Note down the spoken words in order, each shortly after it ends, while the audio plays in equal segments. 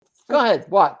Go ahead.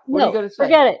 What? What are you going to say?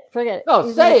 Forget it.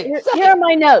 No, say it. Here are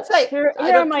my notes. Say it. Here I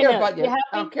are don't my care notes. about you. You happy?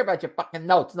 I don't care about your fucking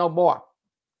notes no more.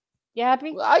 You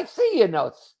happy? I see your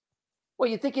notes. Well,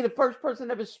 you think you're the first person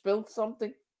ever spilled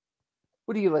something?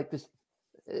 What do you like this?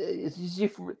 Is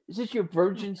this your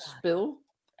virgin spill?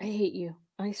 I hate you.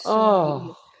 I so hate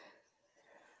you.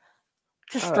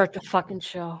 Just start the fucking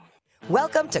show.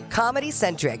 Welcome to Comedy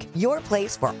Centric, your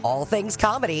place for all things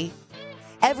comedy.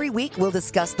 Every week we'll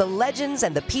discuss the legends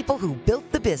and the people who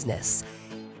built the business.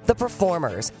 The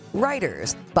performers,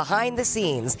 writers, behind the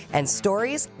scenes, and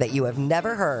stories that you have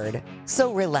never heard.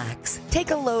 So relax,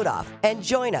 take a load off, and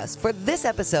join us for this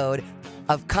episode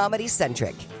of Comedy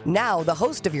Centric. Now, the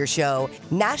host of your show,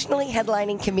 nationally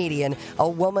headlining comedian, a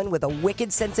woman with a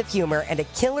wicked sense of humor and a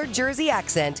killer Jersey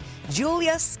accent,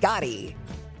 Julia Scotti.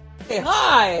 Hey,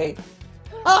 hi.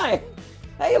 Hi.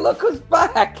 Hey, look who's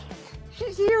back.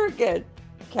 She's here again.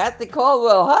 Kathy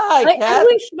Caldwell. Hi, Kat. I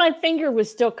wish my finger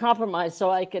was still compromised so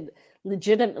I could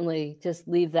legitimately just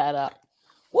leave that up.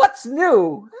 What's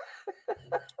new?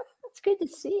 It's good to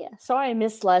see you. Sorry I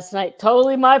missed last night.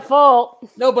 Totally my fault.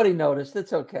 Nobody noticed.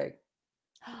 It's okay.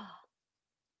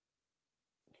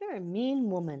 You're a mean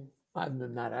woman.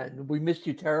 I'm not. We missed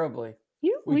you terribly.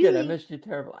 We did. I missed you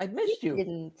terribly. I missed you.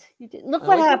 You didn't. Look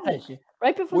what happened.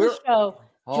 Right before the show.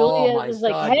 Julia was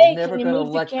like, "Hey, can you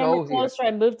move the camera closer?"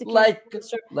 I moved the camera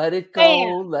closer. Let it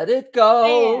go. Let it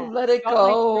go. Let it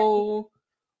go.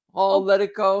 Oh, let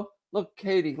it go. Look,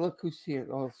 Katie. Look who's here.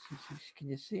 Oh, can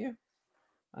you see her?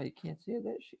 Oh, you can't see her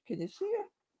there. Can you see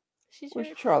her? Where's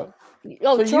Charlie?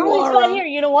 Oh, so Charlie's not here.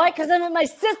 You know why? Because I'm at my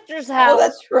sister's house. Oh,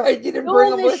 that's right. You didn't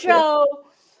bring him with you. Show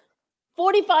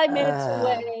 45 minutes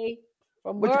away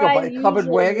from where I usually covered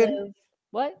wagon? live.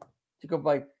 What? Did you go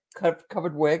by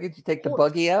covered wagon? Did you take the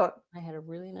buggy out? I had a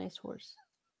really nice horse.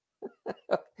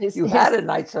 You had a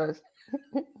nice horse.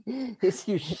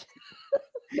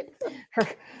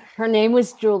 Her name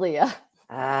was Julia.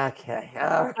 Okay.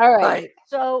 All right.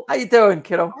 So how you doing,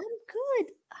 kiddo?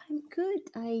 I'm good.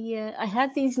 I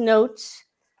had these notes.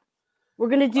 We're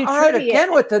gonna do all trivia. Right,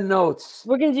 again with the notes.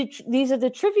 We're gonna do. These are the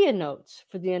trivia notes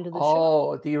for the end of the show.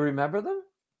 Oh, do you remember them?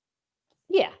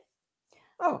 Yeah.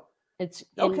 Oh, it's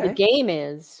okay. The game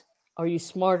is: are you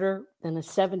smarter than a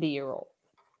 70-year-old?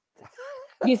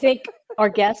 You think our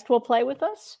guest will play with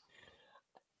us?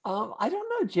 I don't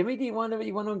know, Jimmy. Do you want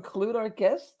to include our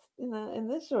guest in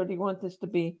this, or do you want this to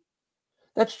be?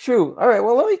 That's true. All right.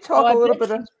 Well, let me talk a little bit.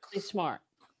 She's pretty smart.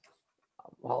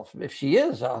 Well, if she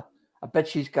is, I bet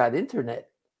she's got internet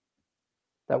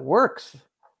that works.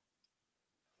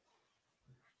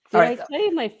 Did I tell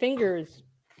you my finger is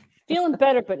feeling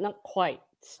better, but not quite.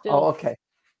 Still okay.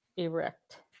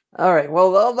 Erect. All right.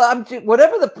 Well,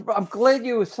 I'm glad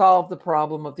you solved the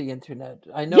problem of the internet.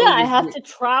 I know. Yeah, I have to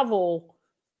travel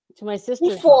to my sister's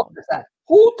Whose fault is that?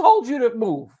 Who told you to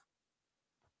move?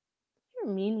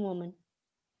 You're a mean woman.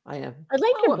 I am. I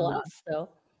like your blouse, though.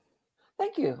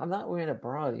 Thank you. I'm not wearing a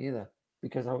bra either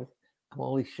because I'm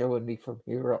only showing me from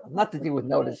here up. Not that you would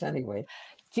notice anyway.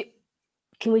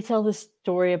 Can we tell the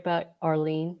story about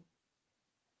Arlene?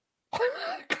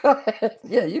 Go ahead.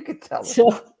 Yeah, you can tell.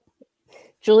 So,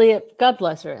 Julia, God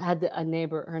bless her, had a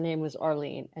neighbor. Her name was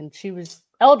Arlene, and she was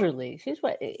elderly. She's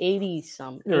what,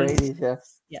 80-some? Her 80s, yeah.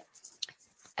 Yeah.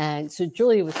 And so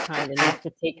Julia was kind enough to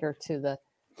take her to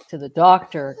the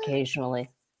doctor occasionally,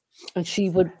 and she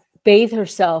would bathe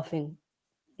herself in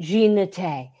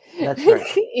Ginete. That's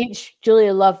right.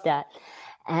 Julia loved that,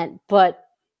 but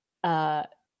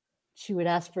she would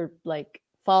ask for like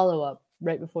follow up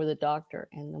right before the doctor.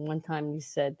 And then one time you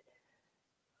said,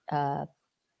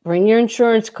 "Bring your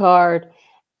insurance card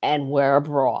and wear a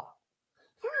bra."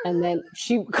 And then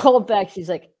she called back. She's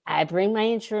like, "I bring my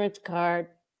insurance card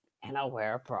and I'll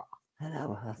wear a bra." And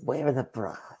I'm wearing a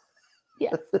bra.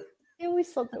 Yeah. I always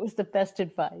thought that was the best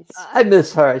advice. I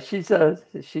miss her. She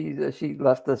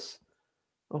left us.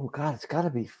 Oh God, it's got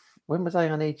to be. When was I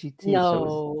on AGT?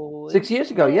 No, so 6 years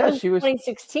ago. Yeah, she was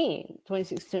 2016,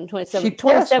 2017. She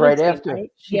passed right after.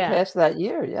 Right? She passed that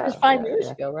year. Yeah, it was 5 years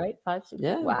ago, right? 5, 6.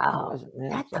 Yeah. Wow.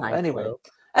 That time. Anyway,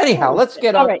 anyhow, let's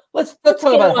get on. Right. Let's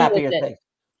talk about happier things.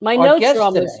 My notes are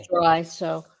almost dry,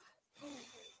 so.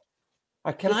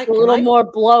 Can I? A little more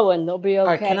blowing. They'll be okay. All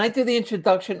right, can I do the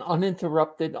introduction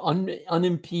uninterrupted,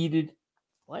 unimpeded?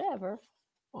 Whatever.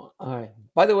 All right.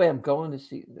 By the way, I'm going to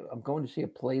see a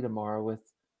play tomorrow with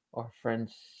our friend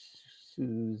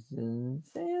Suzanne.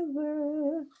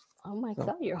 Oh my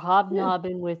God! You're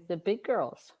hobnobbing with the big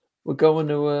girls. We're going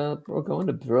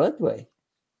to Broadway.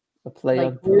 A play like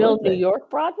on Broadway. Real New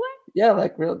York Broadway. Yeah,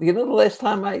 like real. You know, the last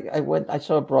time I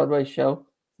saw a Broadway show.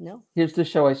 No. Here's the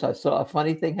show I saw. So a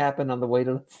funny thing happened on the way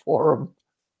to the Forum.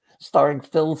 starring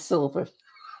Phil Silver.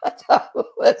 That's how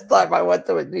last time I went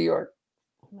to a New York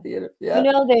theater. Yeah.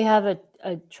 You know, they have a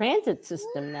transit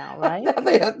system now, right? Now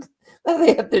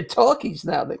they have their talkies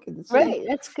now. They can see. Right,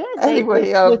 that's good.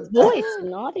 Anyway, with voice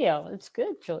and audio. It's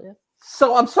good, Julia.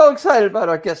 So I'm so excited about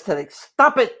our guest today.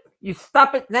 Stop it. You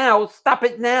stop it now. Stop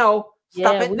it now.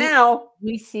 Stop it now.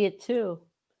 We see it too.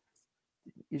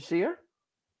 You see her?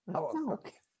 Oh, No.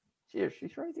 okay. Here,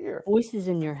 she's right here. Voices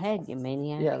in your head, you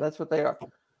maniac. Yeah, that's what they are.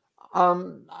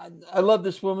 I love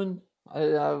this woman.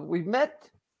 We met.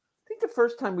 I think the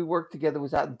first time we worked together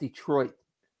was out in Detroit,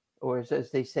 or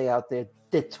as they say out there,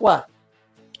 Detroit.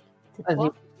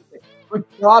 Good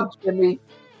job, Jimmy.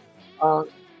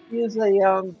 He is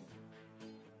a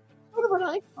sort of an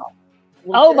icon.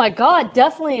 Oh my God,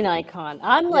 definitely an icon.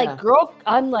 I'm like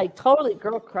totally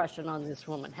girl crushing on this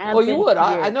woman. Well, you would.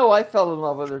 I know I fell in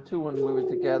love with her too when we were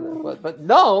together. But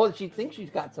no, she thinks she's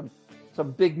got some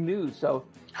big news. So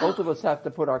both of us have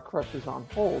to put our crushes on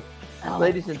hold. Oh.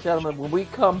 Ladies and gentlemen, when we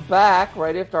come back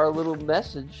right after our little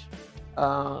message,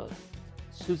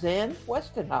 Suzanne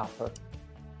Westenhoeffer.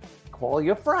 Call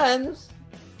your friends.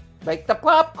 Make the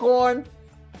popcorn.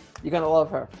 You're going to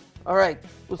love her. All right.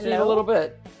 We'll see you in a little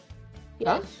bit.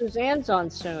 Yeah, huh? Suzanne's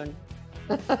on soon.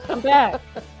 I'm back.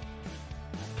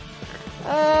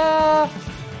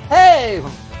 Hey.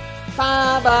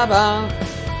 Ba ba ba.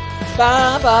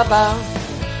 Ba ba ba.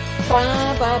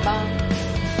 Ba ba ba.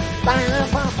 Ba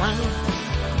ba ba.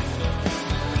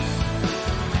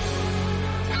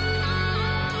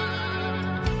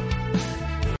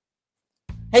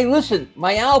 Hey, listen,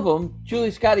 my album, Julie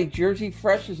Scotti, Jersey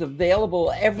Fresh, is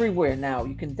available everywhere now.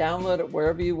 You can download it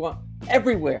wherever you want.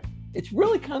 Everywhere. It's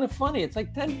really kind of funny. It's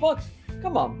like $10.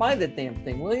 Come on, buy the damn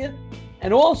thing, will you?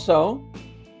 And also,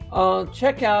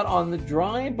 check out on the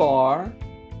Dry Bar,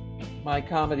 my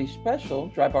comedy special,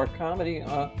 Dry Bar Comedy.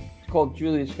 It's called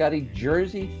Julia Scotti,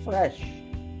 Jersey Fresh.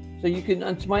 So you can,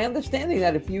 it's my understanding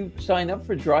that if you sign up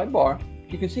for Dry Bar,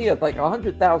 you can see like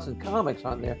 100,000 comics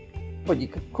on there. But you,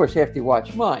 of course, have to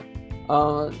watch mine.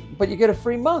 But you get a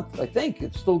free month, I think.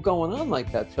 It's still going on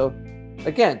like that. So,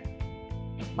 again,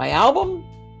 my album,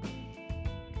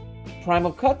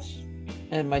 Primal Cuts,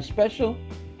 and my special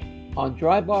on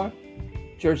Dry Bar,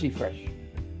 Jersey Fresh.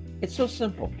 It's so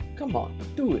simple. Come on,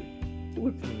 do it. Do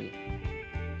it for me.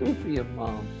 Do it for your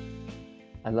mom.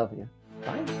 I love you.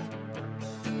 Bye.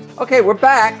 Okay, we're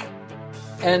back.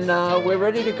 And we're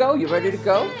ready to go. You ready to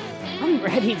go? I'm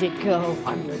ready to go.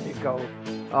 I'm ready to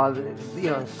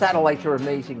go. Satellites are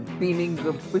amazing.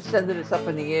 We're sending us up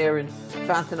in the air and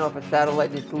bouncing off a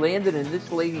satellite. It's landed in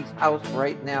this lady's house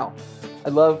right now. I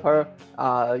love her.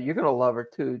 You're going to love her,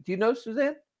 too. Do you know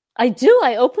Suzanne? I do.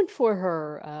 I opened for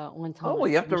her one time. Oh, well,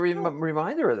 you have to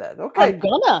remind her of that. Okay. I'm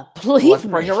gonna. Please. Let's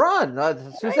bring her on.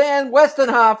 Suzanne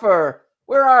Westenhoeffer,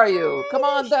 where are you? Come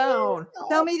on down.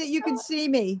 Tell me that you can see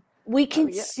me. We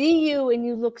can see you, and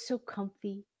you look so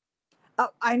comfy. Oh,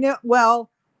 I know. Well,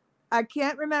 I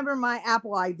can't remember my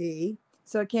Apple ID,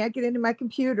 so I can't get into my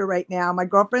computer right now. My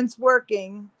girlfriend's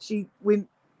working. We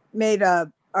made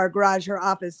our garage her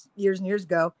office years and years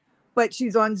ago, but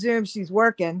she's on Zoom. She's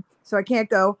working, so I can't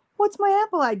go, what's my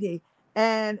Apple ID?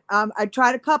 And I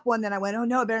tried a couple, and then I went, oh,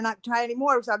 no, I better not try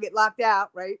anymore because I'll get locked out,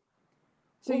 right?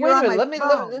 So you're on my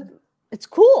phone. It's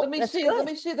cool. Let me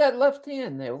see that left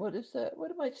hand there. What is that?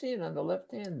 What am I seeing on the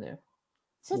left hand there?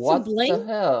 What the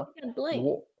hell?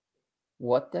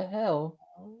 What the hell?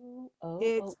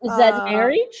 Is that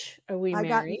marriage? Are we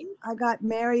married? I got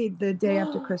married the day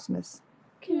after Christmas.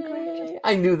 Yay.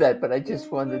 I knew that, but I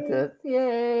just wanted to.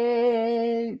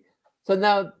 Yay! So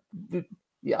now,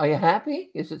 are you happy?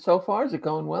 Is it so far? Is it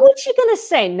going well? What's she gonna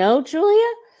say? No, Julia?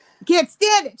 Can't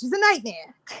stand it. She's a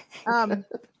nightmare.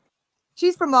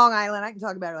 She's from Long Island. I can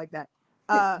talk about her like that.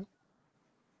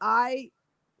 I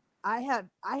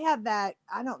have that.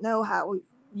 I don't know how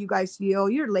you guys feel.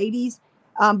 You're ladies,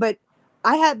 but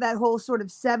I had that whole sort of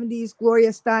 70s Gloria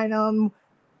Steinem,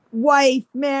 wife,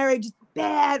 marriage,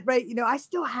 bad, right? You know, I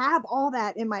still have all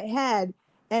that in my head.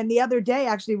 And the other day,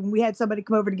 actually, when we had somebody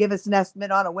come over to give us an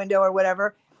estimate on a window or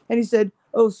whatever, and he said,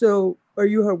 "Oh, so are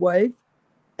you her wife?"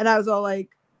 And I was all like,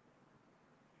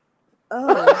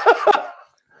 "Oh."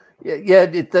 Yeah.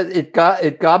 It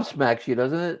gobsmacks you,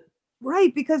 doesn't it?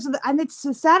 Right, because and it's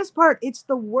the saddest part. It's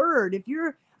the word. If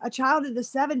you're a child of the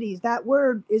 70s, that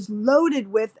word is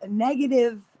loaded with a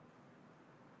negative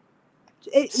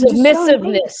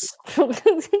submissiveness.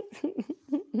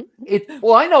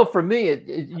 Well, I know for me,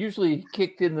 it usually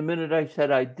kicked in the minute I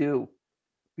said I do,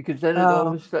 because then it all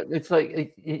of a sudden it's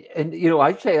like, and you know,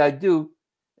 I say I do,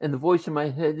 and the voice in my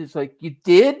head is like, "You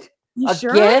did? You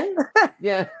again?" Sure?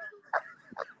 Yeah.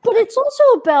 But it's also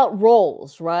about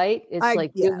roles, right? It's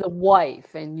like yeah. you're the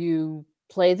wife and you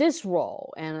play this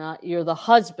role, and you're the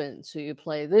husband, so you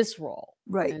play this role.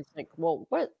 Right. And it's like, well,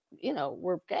 what,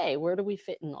 we're gay. Where do we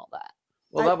fit in all that?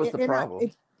 Well, that was the problem.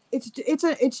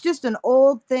 It's just an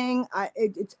old thing.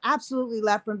 It's absolutely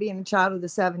left from being a child of the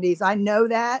 70s. I know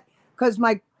that because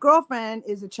my girlfriend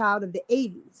is a child of the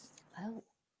 80s. Oh.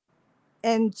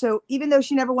 And so even though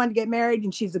she never wanted to get married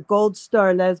and she's a gold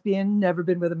star lesbian, never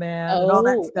been with a man and all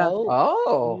that stuff.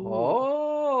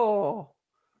 Oh.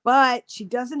 But she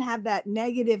doesn't have that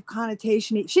negative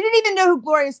connotation. She didn't even know who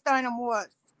Gloria Steinem was.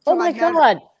 Oh my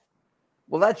God.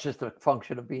 Well, that's just a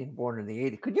function of being born in the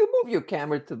 80s. Could you move your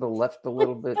camera to the left a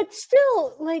little bit? But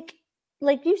still, like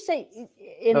you say,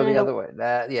 no, the other way.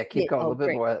 Keep going a little bit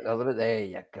great. more. A little bit. There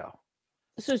you go.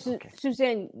 So,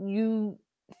 Suzanne, you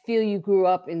feel you grew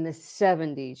up in the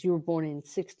 70s. You were born in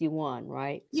 61,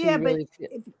 right? So yeah, but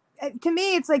to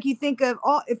me, it's like you think of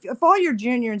if all your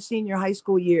junior and senior high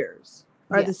school years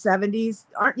are the 70s,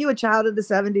 aren't you a child of the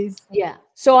 70s? Yeah.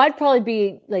 So I'd probably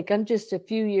be like, I'm just a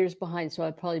few years behind. So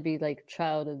I'd probably be like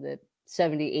child of the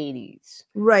 80s.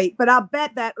 Right. But I'll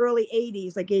bet that early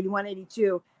 80s, like 81,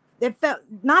 82, it felt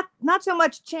not so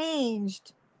much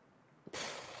changed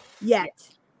yet. Yeah.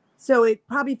 So we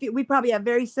probably have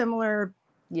very similar.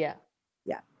 Yeah.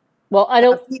 Yeah. Well, I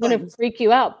don't want to freak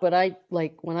you out, but I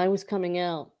like when I was coming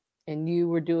out and you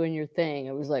were doing your thing,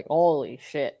 it was like, holy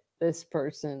shit, this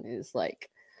person is like,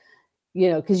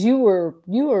 because you were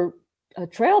a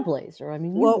trailblazer. I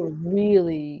mean, you were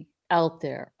really out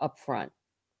there up front.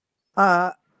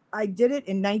 I did it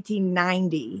in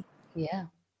 1990. Yeah.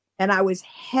 And I was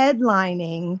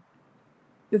headlining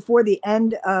before the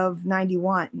end of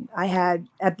 91. I had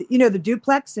at the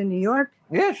Duplex in New York.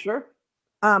 Yeah, sure.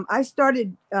 I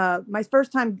started my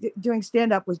first time doing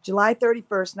stand-up was July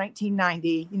 31st,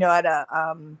 1990, at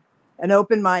an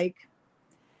open mic.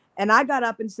 And I got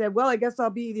up and said, well, I guess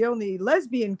I'll be the only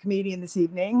lesbian comedian this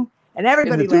evening. And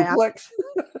everybody laughed.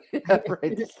 Yeah,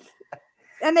 right.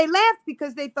 And they laughed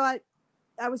because they thought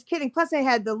I was kidding. Plus, I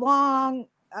had the long,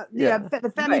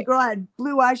 the Femi girl had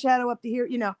blue eyeshadow up to here,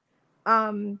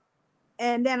 And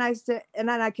then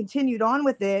I continued on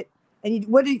with it. And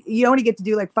you only get to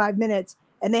do like 5 minutes.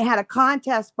 And they had a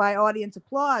contest by audience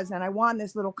applause. And I won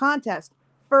this little contest.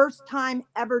 First time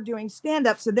ever doing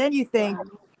stand-up. So then you think,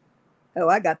 oh,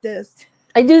 I got this.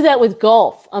 I do that with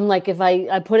golf. I'm like, if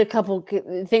I put a couple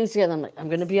things together, I'm like, I'm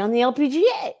going to be on the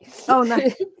LPGA. Oh,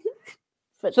 nice.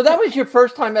 So that was your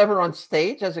first time ever on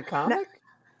stage as a comic?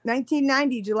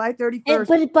 1990, July 31st.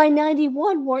 But by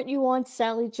 91, weren't you on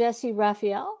Sally Jesse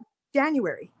Raphael?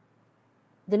 January.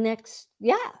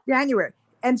 January.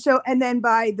 And then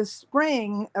by the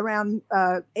spring, around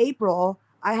April,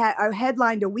 I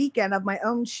headlined a weekend of my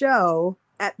own show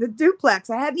at the Duplex.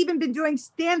 I hadn't even been doing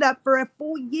stand-up for a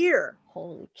full year.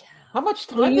 Holy cow. How much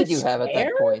time did you have at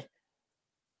that point?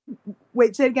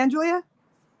 Wait, say it again, Julia?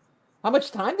 How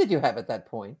much time did you have at that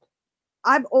point?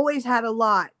 I've always had a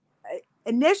lot.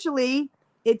 Initially,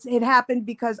 it happened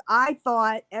because I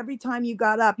thought every time you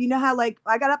got up, how like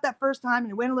I got up that first time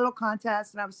and win a little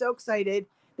contest and I was so excited.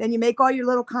 Then you make all your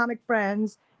little comic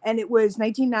friends, and it was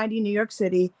 1990 New York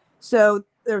City. So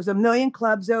there was a million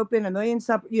clubs open, a million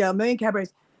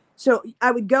cabarets. So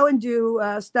I would go and do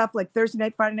stuff like Thursday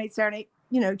night, Friday night, Saturday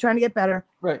night, trying to get better.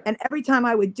 Right. And every time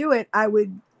I would do it, I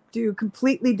would do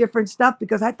completely different stuff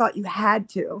because I thought you had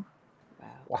to.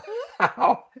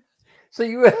 Wow. So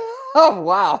oh,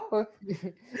 wow.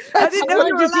 I didn't know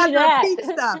you were allowed to repeat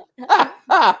stuff.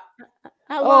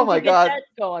 How long did you get that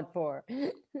going for?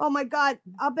 Oh, my God.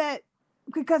 I'll bet.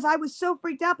 Because I was so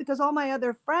freaked out because all my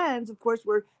other friends, of course,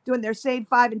 were doing their same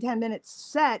 5 and 10 minute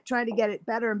set, trying to get it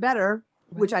better and better,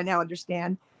 which I now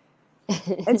understand.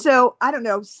 And so, I don't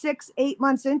know, 6-8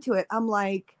 months into it, I'm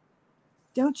like,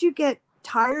 don't you get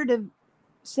tired of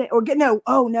saying,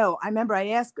 I remember I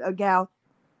asked a gal,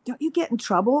 don't you get in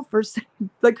trouble for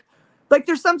like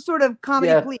there's some sort of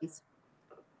comedy police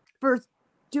for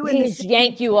doing this?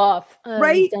 Yank you off.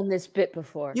 Right? You've done this bit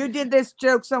before. You did this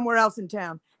joke somewhere else in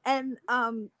town. And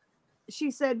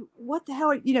she said, what the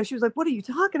hell? She was like, what are you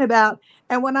talking about?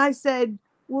 And when I said,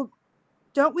 well,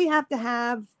 don't we have to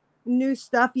have new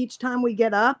stuff each time we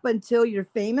get up until you're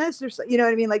famous or so, you know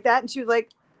what I mean? Like that. And she was like,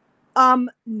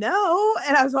 no.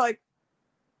 And I was like,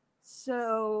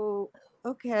 so,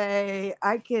 okay,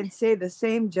 I can say the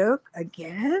same joke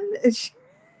again.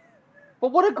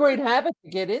 But what a great habit to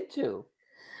get into,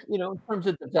 in terms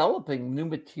of developing new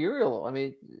material. I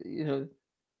mean,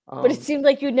 but it seemed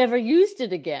like you never used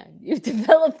it again. You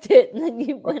developed it and then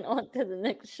you went on to the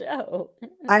next show.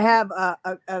 I have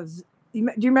do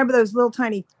you remember those little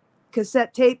tiny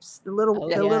cassette tapes, the little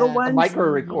The ones. micro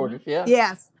recorders, yeah.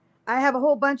 Yes, I have a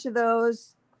whole bunch of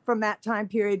those from that time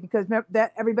period because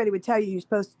that everybody would tell you you're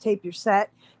supposed to tape your set.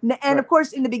 And of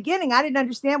course, in the beginning, I didn't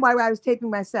understand why I was taping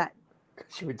my set.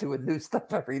 Because you were doing new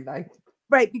stuff every night.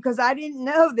 Right, because I didn't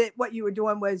know that what you were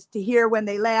doing was to hear when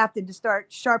they laughed and to start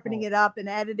sharpening it up and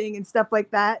editing and stuff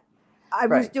like that. I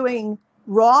was doing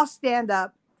raw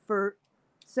stand-up for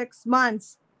 6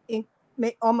 months,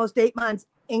 almost 8 months,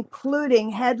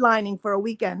 including headlining for a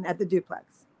weekend at the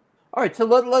Duplex. All right, so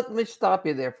let me stop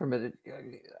you there for a minute.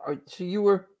 So you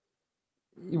were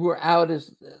out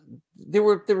as there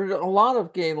were a lot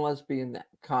of gay and lesbian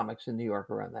comics in New York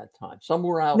around that time. Some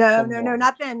were out. No,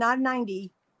 not then, not in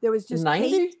 90. There was just 90.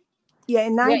 Kate. Yeah,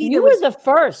 in 90. You were the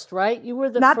first, right? You were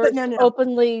the first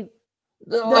openly.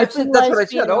 That's what I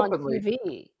said. Openly. On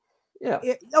TV. Yeah.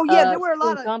 There were a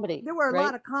lot of comedy. There were a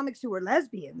lot of comics who were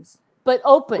lesbians, but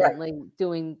openly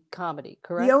doing comedy.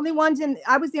 Correct.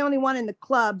 I was the only one in the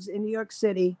clubs in New York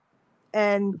City,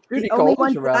 and Judy the only Cole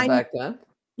was ones around back then.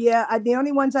 Yeah, the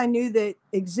only ones I knew that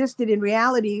existed in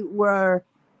reality were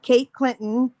Kate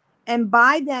Clinton, and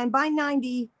by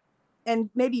 90,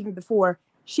 and maybe even before,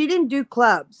 she didn't do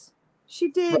clubs. She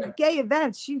did gay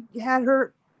events. She had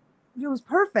it was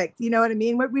perfect. You know what I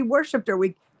mean? We worshipped her.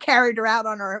 We carried her out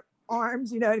on our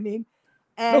arms. You know what I mean?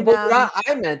 And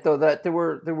I meant though that there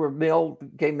were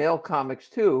gay male comics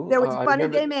too. There was funny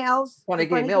gay males.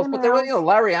 But there were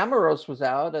Larry Amorous was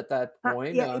out at that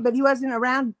point. But he wasn't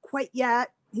around quite yet.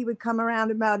 He would come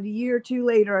around about a year or two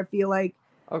later, I feel like.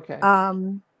 Okay.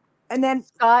 And then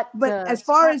as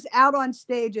far as out on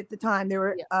stage at the time,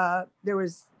 there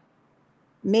was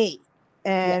me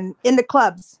and in the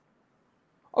clubs.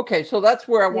 Okay, so that's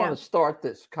where I want to start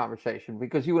this conversation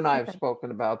because you and I have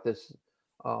spoken about this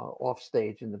off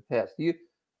stage in the past.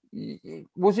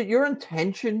 Was it your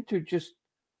intention to just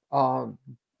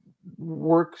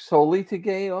work solely to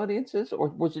gay audiences, or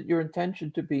was it your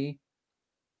intention to be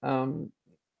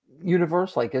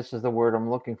universal? I guess is the word I'm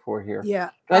looking for here.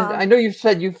 Yeah, I know you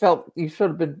said you felt you sort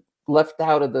of been left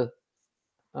out of the.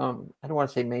 I don't want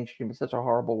to say mainstream; it's such a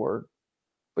horrible word,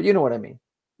 but you know what I mean.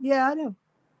 Yeah, I know.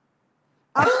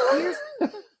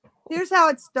 Here's how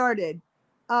it started.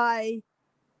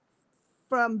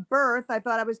 From birth, I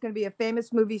thought I was going to be a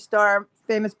famous movie star,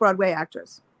 famous Broadway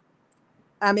actress.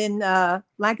 I'm in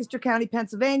Lancaster County,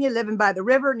 Pennsylvania, living by the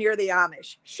river near the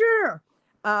Amish. Sure.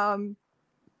 My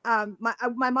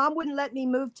mom wouldn't let me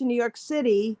move to New York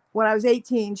City when I was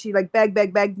 18. She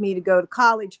begged me to go to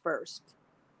college first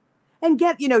and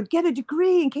get a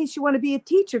degree in case you want to be a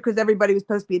teacher, because everybody was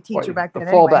supposed to be a teacher back then.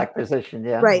 A fallback position,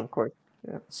 yeah, right. Of course.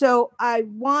 Yeah. So I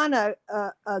won a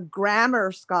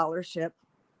grammar scholarship,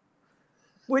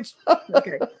 which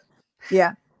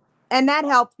yeah, and that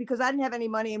helped because I didn't have any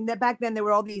money, and back then there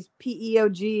were all these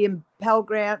PEOG and Pell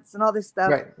Grants and all this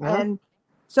stuff, and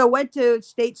so went to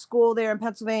state school there in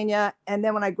Pennsylvania, and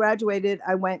then when I graduated,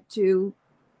 I went to,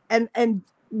 and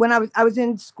when I was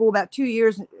in school about 2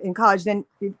 years in college. Then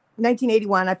in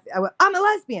 1981, I'm a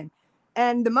lesbian.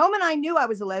 And the moment I knew I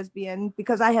was a lesbian,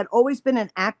 because I had always been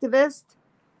an activist,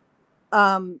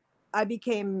 I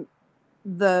became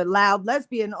the loud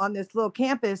lesbian on this little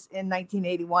campus in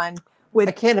 1981.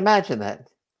 I can't imagine that.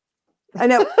 I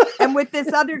know. And with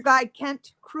this other guy,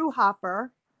 Kent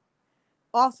Krewhofer,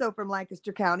 also from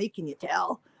Lancaster County, can you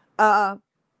tell?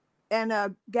 And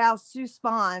a gal, Sue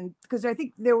Spahn, because I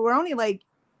think there were only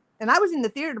and I was in the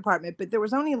theater department, but there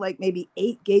was only maybe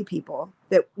 8 gay people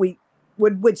that we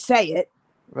would say it.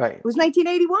 Right. It was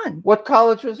 1981. What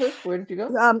college was this? Where did you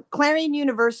go? Clarion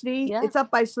University. Yeah. It's up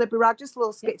by Slippery Rock, just a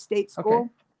little state school. Okay.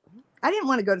 I didn't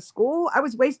want to go to school. I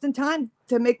was wasting time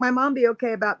to make my mom be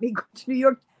okay about me going to New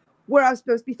York, where I was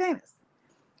supposed to be famous.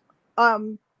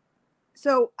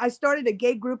 So I started a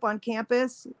gay group on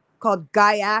campus called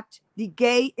GAIACT, the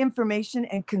Gay Information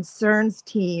and Concerns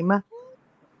Team.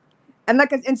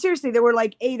 And seriously, there were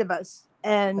 8 of us,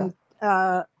 and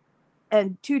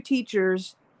 2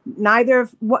 teachers,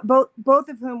 both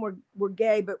of whom were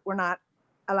gay, but were not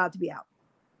allowed to be out.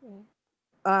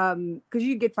 Because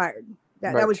you get fired.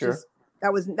 That was sure.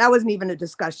 That wasn't even a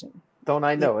discussion. Don't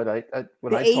I know it?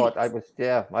 When I taught, I was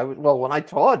when I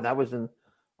taught, and I was in,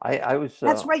 I was.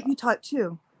 That's right. You taught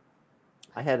too.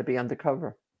 I had to be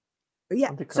undercover. Yeah.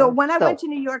 Undercover. So when I went to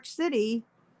New York City,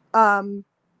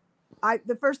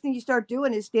 the first thing you start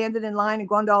doing is standing in line and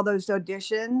going to all those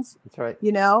auditions. That's right.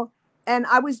 And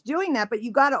I was doing that, but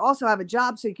you got to also have a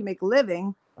job so you can make a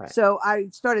living. Right. So I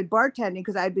started bartending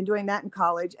because I had been doing that in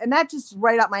college, and that's just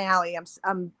right up my alley.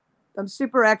 I'm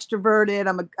super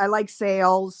extroverted. I like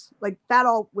sales. That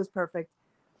all was perfect.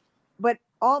 But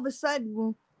all of a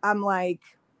sudden, I'm like,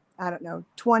 I don't know,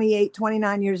 28,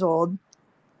 29 years old.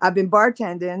 I've been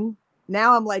bartending.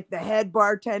 Now I'm like the head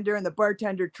bartender and the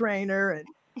bartender trainer.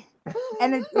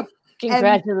 And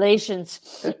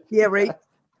Congratulations. Yeah, right.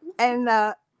 And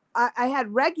I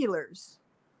had regulars,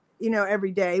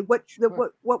 every day. What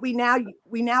we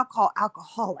now call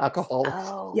alcoholics. Alcoholics.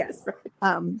 Oh. Yes.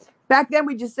 Back then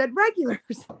we just said regulars.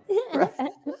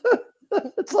 Right.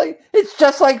 it's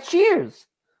just like Cheers.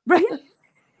 Right.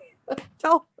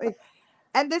 Totally.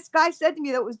 And this guy said to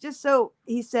me that was just so.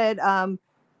 He said,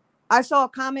 I saw a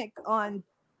comic on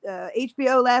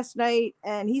HBO last night,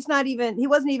 and he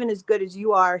wasn't even as good as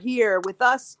you are here with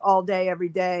us all day every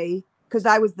day, because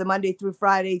I was the Monday through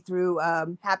Friday through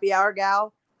happy hour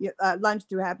gal, lunch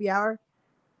through happy hour,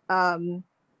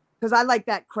 because I like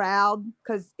that crowd,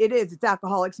 because it's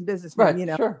alcoholics and businessmen,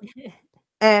 right, sure.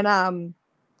 And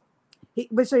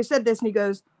so he said this, and he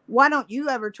goes, why don't you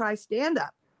ever try stand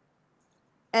up?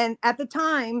 And at the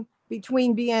time,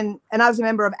 and I was a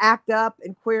member of ACT UP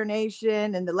and Queer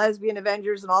Nation and the Lesbian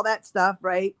Avengers and all that stuff,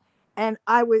 right? And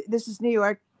this is New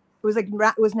York. It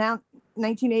was now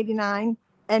 1989.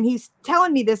 And he's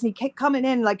telling me this, and he kept coming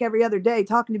in like every other day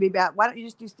talking to me about, why don't you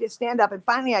just do stand up? And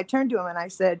finally I turned to him and I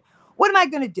said, what am I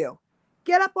going to do?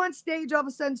 Get up on stage all of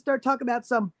a sudden, start talking about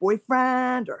some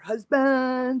boyfriend or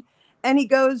husband? And he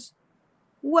goes,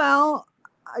 well,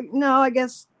 no, I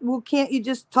guess, can't you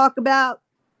just talk about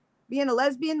being a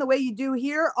lesbian the way you do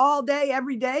here all day,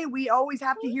 every day? We always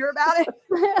have to hear about it.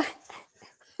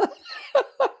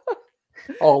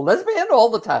 All lesbian all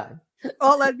the time.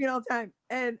 All lesbian all the time.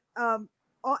 And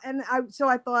so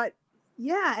I thought,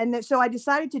 yeah. And so I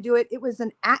decided to do it. It was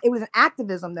an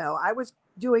activism though. I was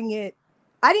doing it.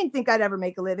 I didn't think I'd ever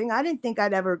make a living. I didn't think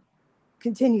I'd ever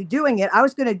continue doing it. I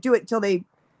was going to do it until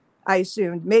I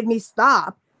assumed, made me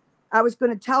stop. I was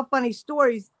going to tell funny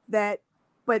stories that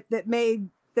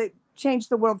changed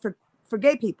the world for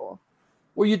gay people.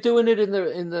 Were you doing it in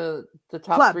the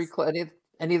top Clubs. 3?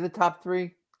 Any of the top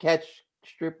 3? Catch,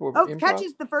 Strip, or Improv? Catch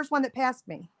is the first one that passed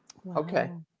me. Wow.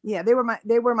 Okay. Yeah, they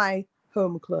were my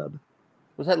home club.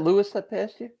 Was that Lewis that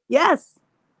passed you? Yes.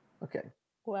 Okay.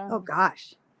 Wow. Oh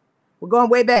gosh, we're going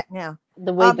way back now.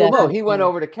 The way back. No, he went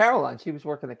over to Caroline's. He was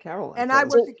working at Caroline's. And I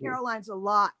worked at Caroline's a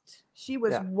lot. She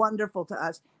was wonderful to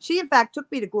us. She, in fact,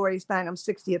 took me to Gloria Steinem's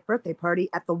 60th birthday party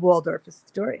at the Waldorf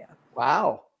Astoria.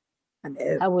 Wow.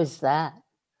 How was that?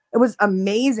 It was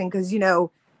amazing because,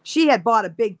 she had bought a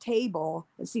big table.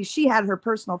 And see, she had her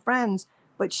personal friends,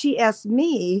 but she asked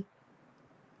me.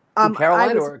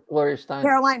 Caroline or Gloria Steinem?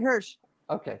 Caroline Hirsch.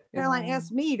 Okay. Yeah. Caroline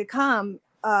asked me to come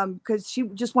because she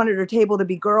just wanted her table to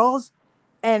be girls.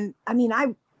 And I mean,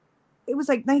 it was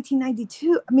like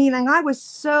 1992. I mean, and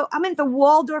I'm in the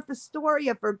Waldorf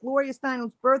Astoria for Gloria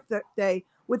Steinem's birthday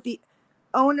with the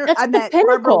owner. That's I the met pinnacle.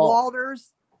 Barbara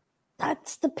Walters.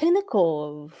 That's the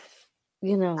pinnacle of,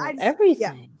 everything.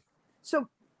 Yeah. So,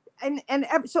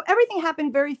 so everything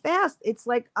happened very fast. It's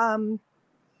like,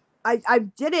 I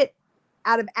did it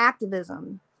out of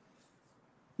activism.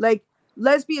 Like,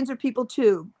 lesbians are people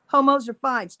too. Homos are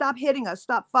fine. Stop hitting us.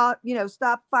 Stop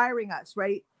firing us.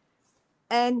 Right.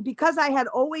 And because I had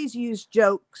always used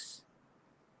jokes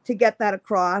to get that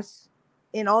across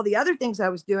in all the other things I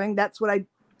was doing, that's what I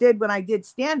did when I did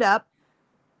stand up.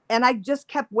 And I just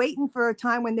kept waiting for a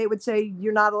time when they would say,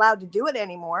 you're not allowed to do it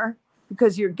anymore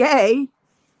because you're gay.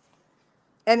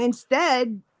 And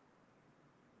instead,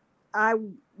 I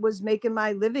was making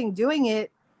my living doing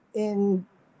it in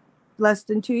less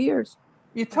than 2 years.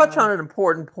 You touch on an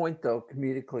important point, though,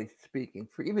 comedically speaking.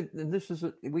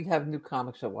 We have new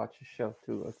comics that watch the show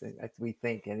too. We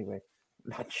think anyway.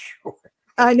 I'm not sure.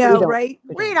 I know, right?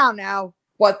 We don't know.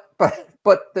 But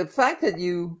the fact that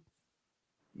you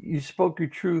spoke your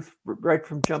truth right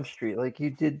from Jump Street, like you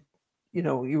did, you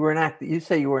were you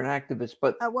say you were an activist,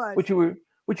 but I was.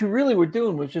 What you really were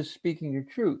doing was just speaking your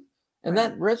truth, and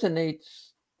that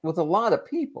resonates with a lot of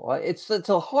people. It's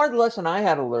a hard lesson I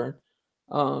had to learn.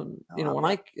 When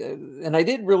I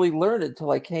didn't really learn it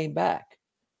until I came back,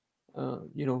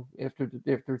 after a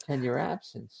 10-year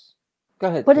absence. Go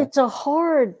ahead. But it's a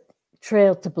hard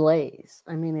trail to blaze.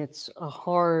 I mean, it's a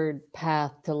hard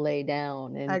path to lay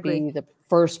down and be the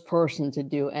first person to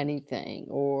do anything,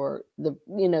 or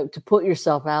to put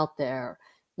yourself out there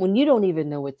when you don't even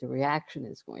know what the reaction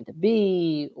is going to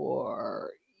be,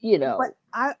 or But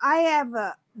I have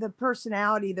the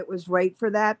personality that was right for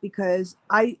that, because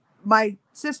my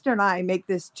sister and I make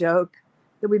this joke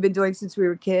that we've been doing since we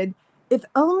were a kid. If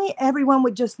only everyone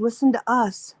would just listen to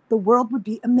us, the world would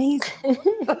be amazing.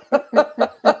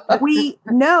 We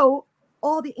know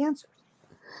all the answers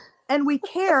and we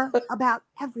care about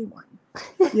everyone.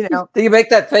 You know, Do you make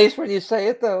that face when you say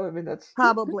it, though? I mean, that's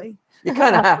probably. you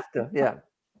kind of have to, yeah.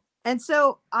 And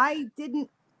so I didn't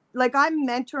like. I'm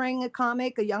mentoring a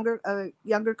comic, a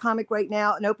younger comic right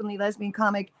now, an openly lesbian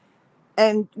comic,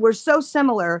 and we're so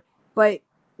similar. But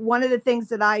one of the things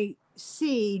that I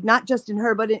see, not just in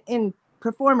her, but in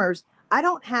performers, I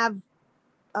don't have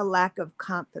a lack of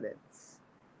confidence.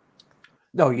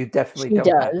 No, you definitely She don't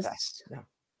have that. does. No.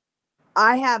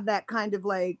 I have that kind of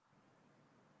like,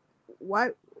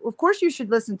 why? Of course, you should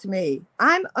listen to me.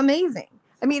 I'm amazing.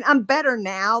 I mean, I'm better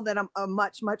now that I'm a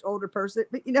much, much older person,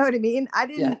 but you know what I mean? I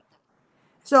didn't. Yeah.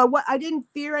 So what? I didn't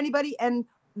fear anybody. And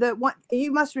the one,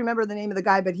 you must remember the name of the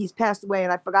guy, but he's passed away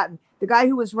and I've forgotten. The guy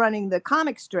who was running the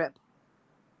comic strip,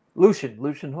 Lucian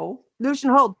Holt. Lucian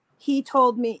Holt. He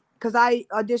told me, because I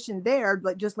auditioned there,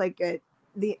 but just like at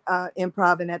the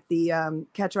improv and at the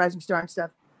Catch a Rising Star and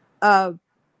stuff.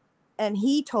 And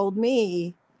he told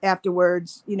me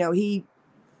afterwards, you know, he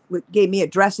gave me a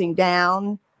dressing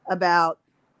down about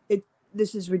it.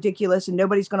 This is ridiculous, and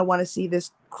nobody's going to want to see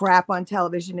this crap on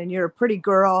television. And you're a pretty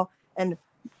girl, and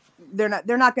they're not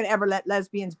going to ever let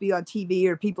lesbians be on TV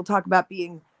or people talk about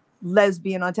being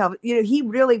lesbian on television. You know, he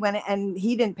really went and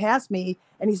he didn't pass me.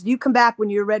 And he said, "You come back when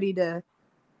you're ready to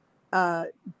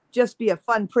just be a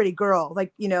fun, pretty girl,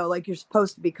 like you know, like you're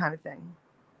supposed to be," kind of thing.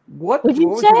 What What'd you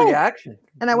was your say? reaction?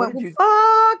 And I What went, did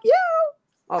 "Well, fuck you."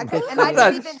 Oh, And I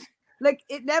didn't even like.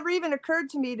 It never even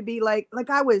occurred to me to be like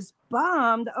I was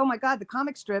bummed. Oh my god, the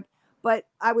comic strip. But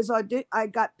I was I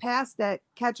got past that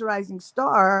Catch a Rising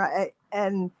Star,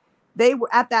 and they were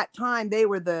at that time they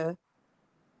were the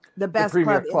best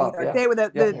premier club. yeah. They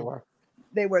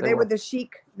were they were the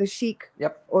chic.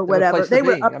 Yep. Or whatever. They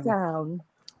were be. uptown. I mean,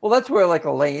 well, that's where like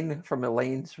Elaine from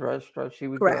Elaine's restaurant. She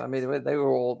would go. Correct. I mean, they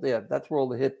were all that's where all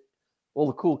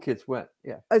the cool kids went.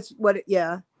 Yeah. That's what.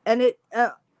 And it.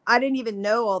 I didn't even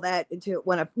know all that until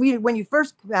when you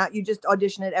first come out. You just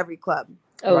audition at every club.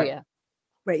 Oh Right. yeah.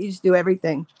 Right. You just do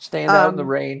everything. Stand out in the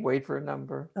rain, wait for a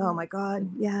number. Oh my God.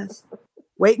 Yes.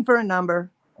 Waiting for a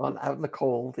number. Out in the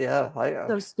cold. Yeah.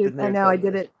 So stupid. I know. I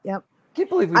did it. Yep. Can't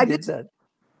believe we did that.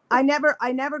 I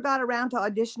never got around to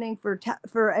auditioning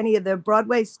for any of the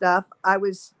Broadway stuff. I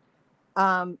was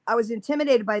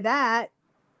intimidated by that,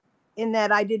 in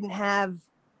that I didn't have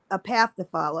a path to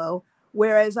follow.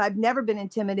 Whereas I've never been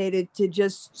intimidated to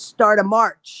just start a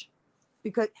march,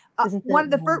 because one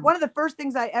of the first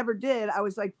things I ever did, I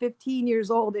was like 15 years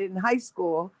old in high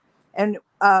school, and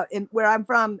where I'm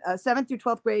from, 7th through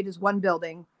 12th grade is one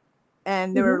building,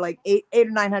 and there were like 800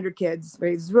 or 900 kids.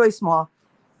 Right? It's really small.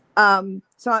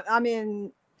 So I'm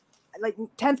in like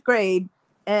 10th grade,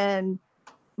 and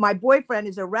my boyfriend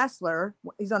is a wrestler.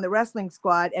 He's on the wrestling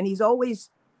squad, and he's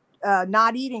always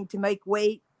not eating to make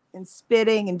weight and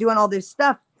spitting and doing all this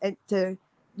stuff and to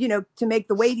make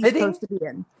the weight he's supposed to be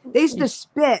in. They used to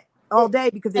spit all day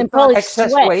because they probably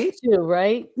excess sweat weight too,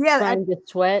 right? Yeah, trying to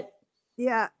sweat.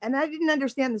 Yeah, and I didn't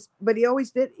understand this, but he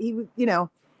always did. He would,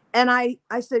 and I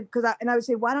said, and I would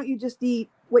say, why don't you just eat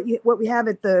what we have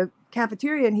at the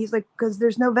cafeteria? And he's like, because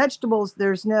there's no vegetables,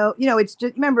 there's no, it's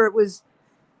just, remember it was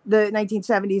the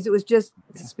 1970s, it was just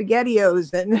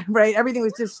SpaghettiOs, and right, everything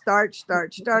was just starch.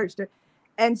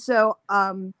 And so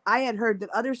I had heard that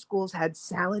other schools had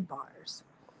salad bars,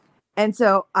 and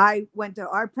so I went to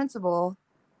our principal,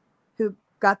 who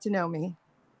got to know me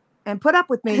and put up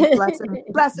with me.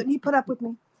 Bless him, he put up with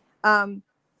me. And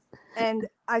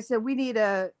I said, we need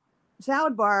a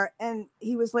salad bar. And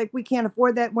he was like, we can't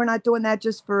afford that. We're not doing that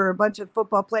just for a bunch of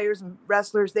football players and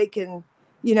wrestlers. They can,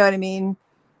 you know what I mean?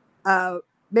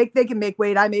 They can make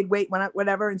weight. I made weight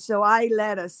whatever. And so I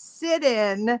let us sit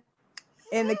in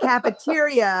the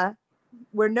cafeteria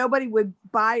where nobody would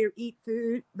buy or eat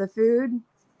the food.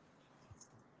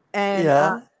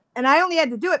 And, and I only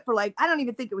had to do it for I don't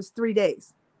even think it was 3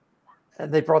 days.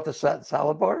 And they brought the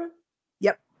salad bar in?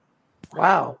 Yep.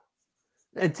 Wow.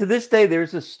 And to this day,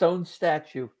 there's a stone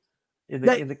statue in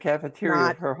the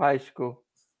cafeteria of her high school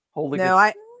holding. No,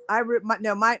 I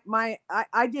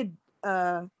did.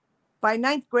 By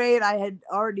 9th grade, I had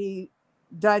already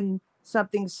done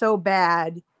something so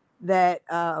bad that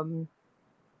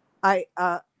I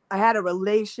had a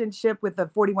relationship with a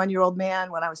 41-year-old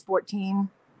man when I was 14.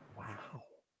 Wow.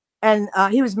 And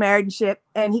he was married and shit,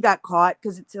 and he got caught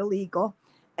because it's illegal.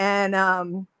 And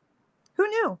who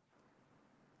knew?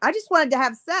 I just wanted to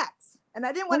have sex, and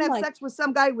I didn't want to have sex with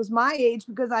some guy who was my age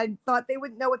because I thought they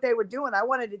wouldn't know what they were doing. I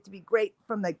wanted it to be great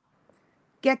from the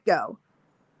get-go.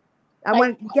 I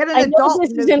wanted to get an adult.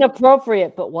 This is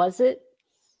inappropriate, but was it?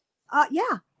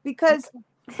 Yeah, because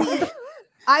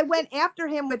I went after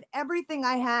him with everything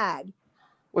I had.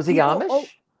 Was he Amish?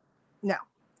 No.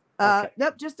 Okay.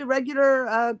 Nope, just a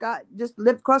regular guy, just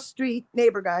lived across the street,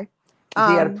 neighbor guy. Is he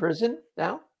out of prison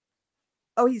now?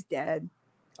 Oh, he's dead.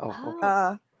 Oh,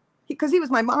 okay. Because he was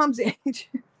my mom's age,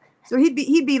 so he'd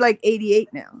be like 88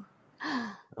 now.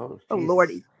 Oh, Oh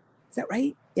Lordy, is that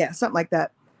right? Yeah, something like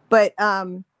that. But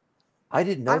I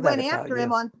didn't know that about you.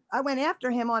 I went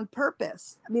after him on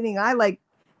purpose. Meaning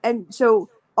and so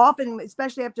often,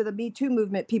 especially after the Me Too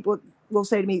movement, people will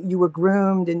say to me, "You were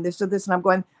groomed and this or this," and I'm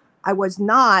going, "I was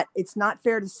not. It's not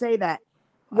fair to say that."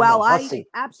 While I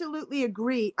absolutely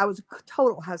agree, I was a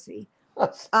total hussy.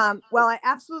 Well, I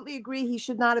absolutely agree he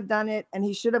should not have done it, and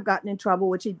he should have gotten in trouble,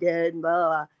 which he did.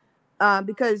 Blah, blah.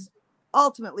 Because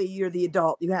ultimately, you're the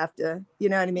adult. You have to, you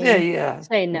know what I mean? Yeah.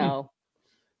 Say no.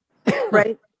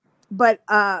 Right. But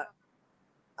I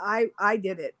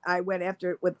did it. I went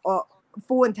after it with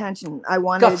full intention. I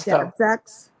wanted to have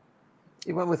sex.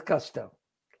 You went with gusto.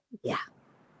 Yeah.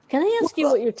 Can I ask you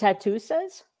what your tattoo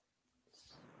says?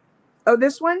 Oh,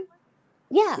 this one?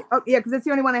 Yeah. Oh, yeah, because it's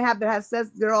the only one I have that says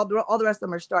they're all the rest of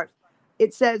them are stars.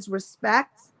 It says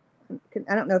respect.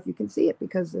 I don't know if you can see it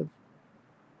because of.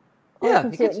 Yeah, I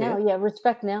can see it now. Yeah,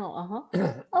 respect now.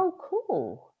 Oh,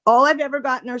 cool. All I've ever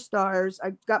gotten are stars.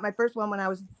 I got my first one when I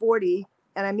was 40,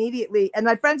 and and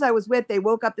my friends I was with, they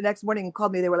woke up the next morning and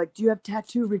called me. They were like, "Do you have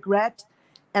tattoo regret?"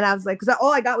 And I was like, because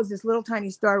all I got was this little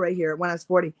tiny star right here when I was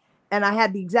 40, and I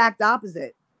had the exact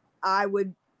opposite. I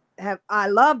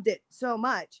loved it so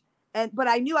much. But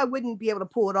I knew I wouldn't be able to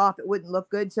pull it off. It wouldn't look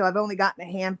good. So I've only gotten a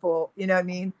handful. You know what I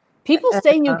mean? People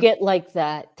say you get like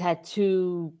that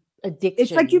tattoo addiction.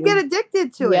 It's like you get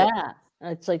addicted to it. Yeah.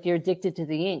 It's like you're addicted to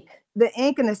the ink. The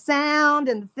ink and the sound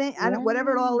and the thing,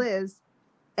 whatever it all is.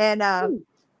 And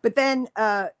but then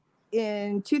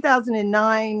in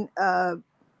 2009,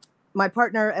 my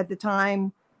partner at the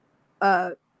time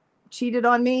cheated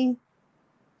on me.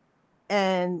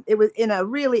 And it was in a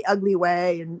really ugly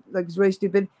way, and like it was really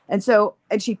stupid. And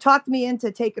she talked me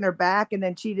into taking her back, and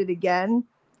then cheated again.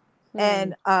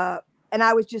 And I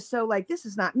was just so like, this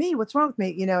is not me. What's wrong with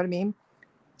me? You know what I mean?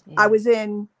 Yeah. I was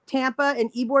in Tampa and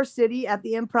Ybor City at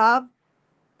the Improv.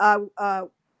 I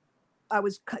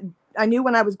knew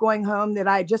when I was going home that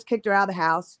I had just kicked her out of the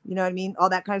house. You know what I mean? All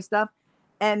that kind of stuff.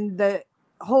 And the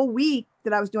whole week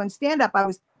that I was doing stand up, I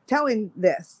was telling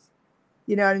this.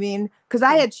 You know what I mean? Because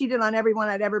I had cheated on everyone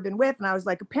I'd ever been with. And I was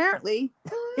like, apparently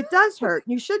it does hurt.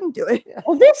 You shouldn't do it.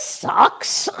 Well, this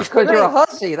sucks. Because you're a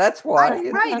hussy. That's why.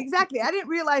 Right. Exactly. I didn't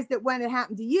realize that when it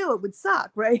happened to you, it would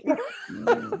suck. Right.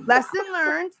 Lesson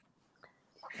learned.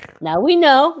 Now we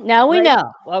know.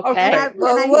 Okay.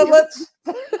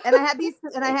 And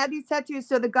I had these tattoos.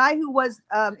 So the guy who was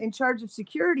in charge of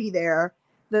security there,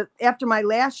 after my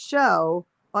last show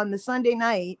on the Sunday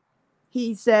night,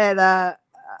 he said,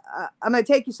 I'm going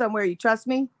to take you somewhere. You trust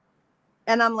me?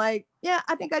 And I'm like, yeah,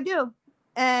 I think I do.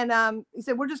 And he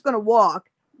said, we're just going to walk,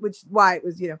 which is why it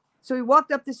was, So we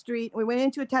walked up the street. And we went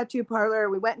into a tattoo parlor.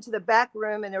 We went into the back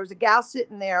room, and there was a gal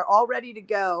sitting there all ready to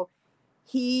go.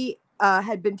 He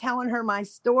had been telling her my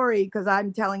story because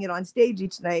I'm telling it on stage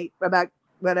each night about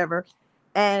whatever.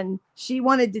 And she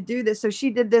wanted to do this. So she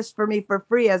did this for me for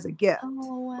free as a gift.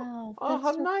 Oh, wow. Oh,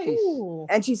 how nice. Cool.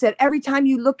 And she said, every time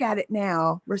you look at it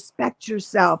now, respect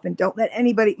yourself and don't let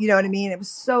anybody, you know what I mean? It was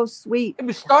so sweet. It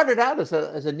was started out as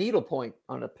a needle point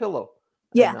on a pillow.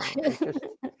 Yeah.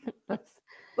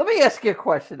 Let me ask you a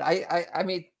question. I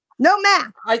mean, no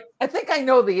math. I think I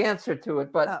know the answer to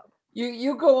it, but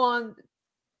you go on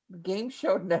game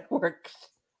show networks.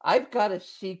 I've got a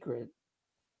secret.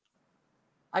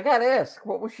 I got to ask,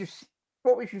 what was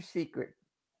your secret?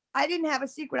 I didn't have a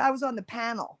secret. I was on the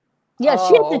panel. Yeah,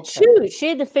 she had to choose. She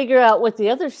had to figure out what the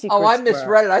other secrets were. Oh, I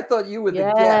misread it. I thought you were the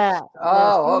guest.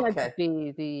 Oh, okay.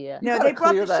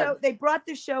 No, they brought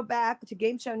the show back to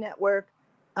Game Show Network.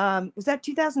 Was that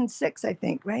 2006, I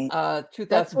think, right? 2006.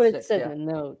 That's what it said in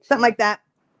the notes. Something like that.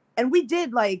 And we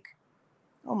did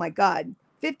oh my God,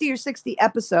 50 or 60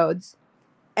 episodes.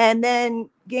 And then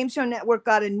Game Show Network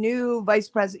got a new vice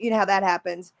president. You know how that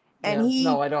happens. And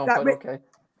no, I don't, but okay.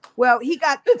 Well, he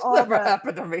got it's never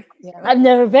happened to me. Yeah. I've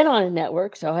never been on a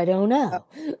network, so I don't know.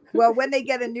 Well, when they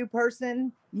get a new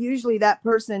person, usually that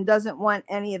person doesn't want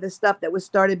any of the stuff that was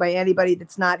started by anybody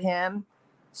that's not him.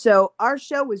 So our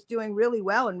show was doing really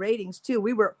well in ratings too.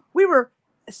 We were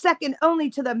second only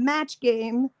to the Match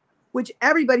Game, which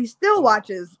everybody still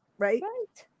watches, right?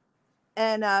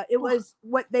 And it was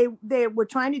what they were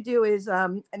trying to do is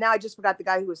and now I just forgot the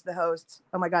guy who was the host.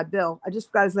 Oh my God, Bill. I just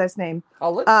forgot his last name.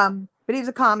 But he was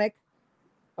a comic.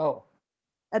 Oh.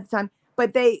 At the time.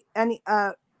 But they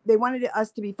wanted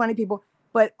us to be funny people.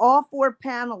 But all four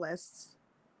panelists,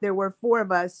 there were four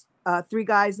of us, three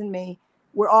guys and me,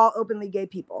 were all openly gay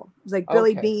people. It was like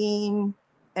Billy Bean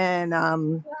and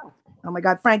oh my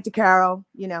God, Frank DeCaro,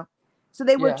 you know. So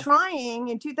they were trying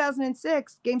in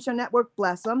 2006, Game Show Network,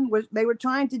 bless them, they were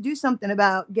trying to do something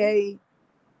about gay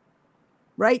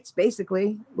rights,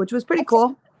 basically, which was pretty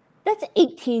cool. That's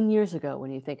 18 years ago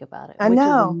when you think about it, which is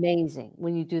amazing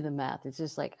when you do the math. It's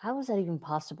just like, how is that even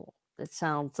possible? It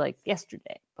sounds like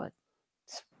yesterday, but.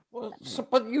 Well, so,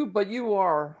 but you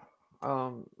are,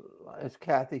 as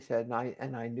Kathy said,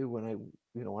 and I knew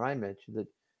when I mentioned it,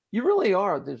 you really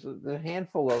are. There's a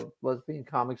handful of lesbian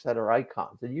comics that are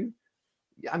icons, and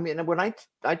I mean, when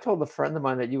I told a friend of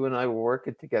mine that you and I were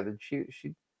working together,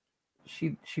 she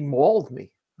mauled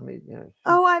me. I mean, you know.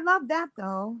 I love that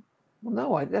though. Well,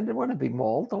 no, I didn't want to be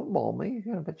mauled. Don't maul me.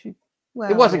 You know, but it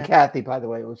wasn't Kathy, by the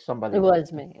way. It was somebody. It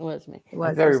was me. It was me.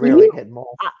 I very rarely get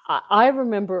mauled. I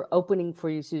remember opening for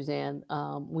you, Suzanne.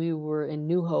 We were in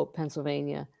New Hope,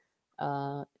 Pennsylvania.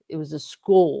 It was a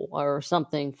school or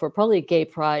something for probably a gay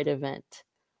pride event.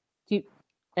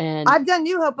 And I've done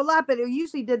New Hope a lot, but it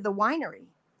usually did the winery.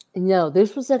 No,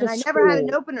 this was at a school. I never had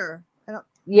an opener.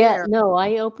 No,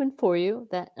 I opened for you.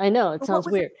 That I know it sounds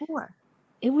weird.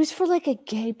 It was for like a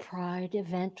gay pride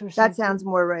event or something. That sounds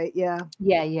more right. Yeah.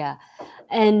 Yeah.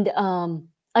 And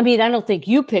I mean, I don't think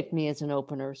you picked me as an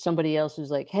opener. Somebody else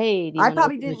was like, "Hey, I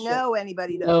probably didn't know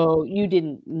anybody. No, you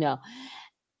didn't know.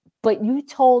 But you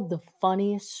told the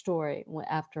funniest story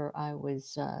after I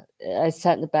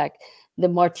sat in the back. The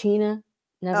Martina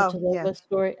Navratilova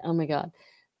story. Oh my God.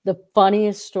 The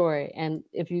funniest story. And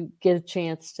if you get a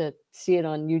chance to see it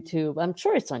on YouTube, I'm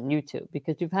sure it's on YouTube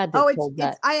because you've had to told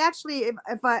that. I actually,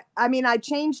 I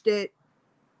changed it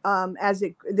as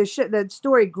the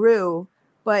story grew,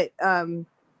 but and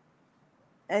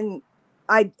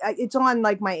it's on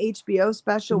like my HBO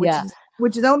special,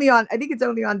 which is only on, I think it's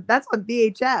only on, that's on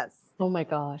VHS. Oh my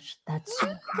gosh, that's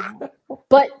so cool.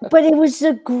 But it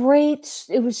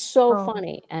was so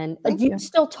funny. And do you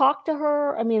still talk to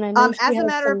her? I mean, I know as a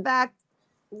matter of fact,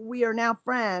 we are now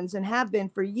friends and have been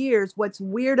for years. What's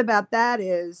weird about that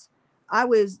is I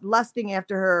was lusting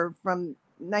after her from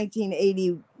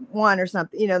 1981 or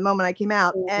something, you know, the moment I came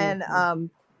out. Mm-hmm. And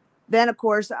then of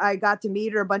course I got to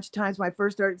meet her a bunch of times when I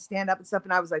first started stand up and stuff.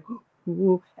 And I was like,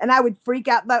 ooh, and I would freak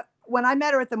out. But when I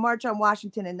met her at the March on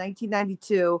Washington in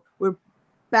 1992, we're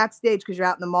backstage because you're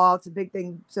out in the mall. It's a big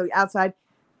thing. So outside,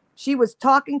 she was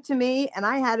talking to me, and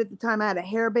I had at the time I had a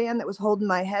hairband that was holding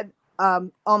my head,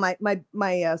 all my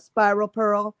spiral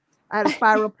pearl. I had a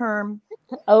spiral perm.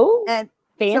 And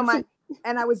fancy.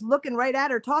 And I was looking right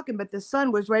at her talking, but the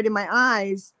sun was right in my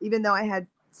eyes, even though I had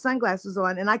sunglasses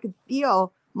on, and I could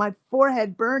feel my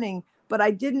forehead burning, but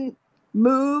I didn't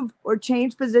move or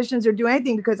change positions or do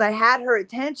anything because I had her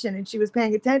attention and she was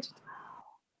paying attention.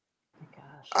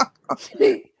 Oh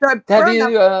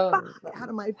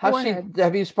my gosh.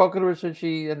 Have you spoken to her since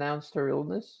she announced her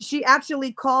illness? She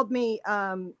actually called me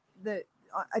I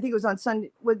think it was on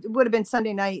Sunday, would have been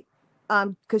Sunday night,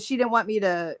 because she didn't want me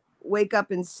to wake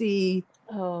up and see,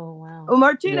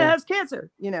 Martina has cancer,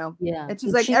 you know. Yeah. And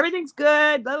she's like, everything's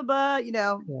good, blah blah blah, you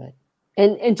know. Right.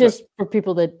 And just for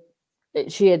people that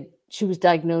she was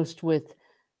diagnosed with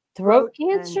throat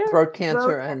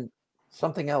cancer and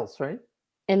something else, right?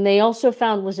 And they also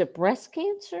found, was it breast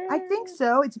cancer? I think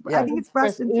so. I think it's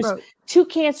breast and throat. Two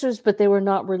cancers, but they were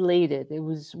not related. It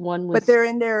was one was. But they're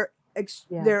in their.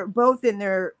 They're both in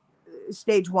their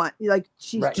stage 1. Like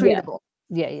she's treatable.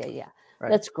 Yeah. Right.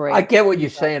 That's great. I get what you're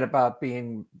saying about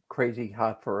being crazy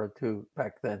hot for her too.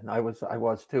 Back then, I was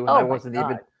too, and I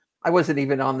wasn't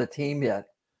even on the team yet.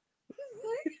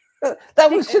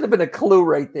 That should have been a clue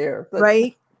right there.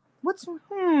 Right? What's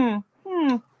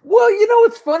Well, you know,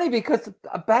 it's funny because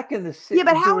back in the city. Yeah,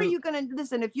 but how are you going to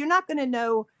listen if you're not going to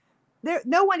know?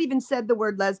 No one even said the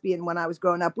word lesbian when I was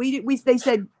growing up. They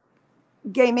said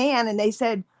gay man and they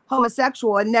said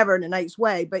homosexual, and never in a nice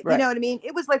way. But you know what I mean?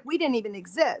 It was like we didn't even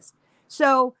exist.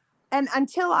 So, and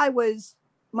until I was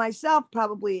myself,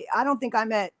 probably, I don't think I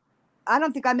met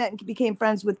and became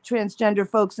friends with transgender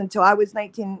folks until I was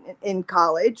 19 in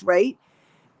college, right?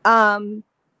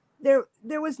 There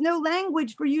was no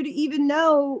language for you to even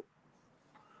know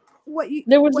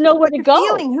there was nowhere to go.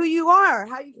 Feeling who you are,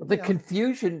 how you.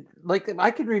 Confusion, like I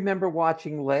can remember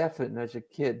watching Laughing as a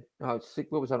kid. What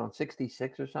was that on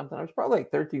 66 or something? I was probably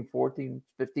like 13, 14,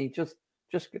 15, just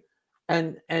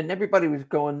and everybody was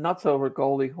going nuts over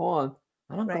Goldie Hawn.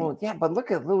 And I'm going, yeah, but look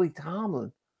at Lily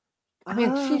Tomlin. I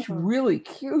mean, she's really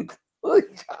cute. Lily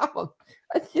Tomlin.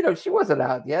 You know, she wasn't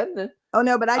out yet. Oh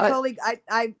no, but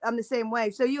I'm the same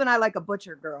way. So you and I like a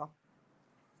butcher girl.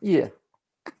 Yeah.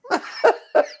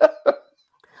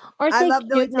 Aren't I they love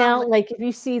Lily cute now? Tomlin. Like if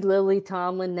you see Lily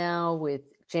Tomlin now with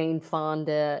Jane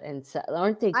Fonda and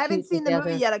aren't they I haven't cute seen together? the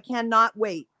movie yet. I cannot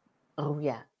wait. Oh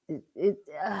yeah. The They're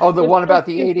one so about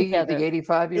the cute 80, together. the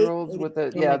 85-year-olds with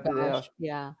the Oh my gosh,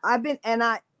 yeah.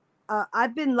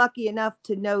 I've been lucky enough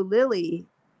to know Lily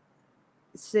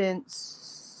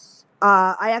since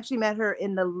I actually met her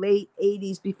in the late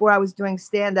 80s before I was doing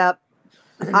stand up.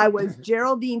 I was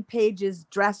Geraldine Page's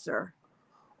dresser.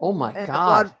 Oh my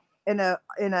God. In a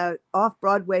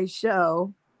off-Broadway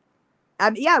show.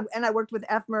 And I worked with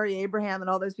F. Murray Abraham and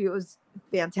all those people. It was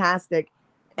fantastic.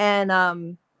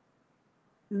 And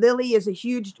Lily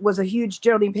was a huge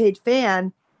Geraldine Page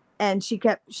fan, and she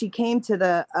came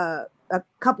to a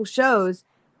couple shows,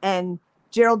 and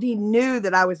Geraldine knew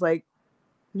that I was like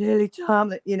Lily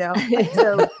Tomlin,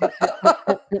 So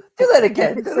do that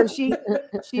again. So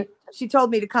she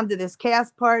told me to come to this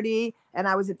cast party, and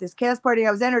I was at this cast party.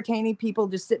 I was entertaining people,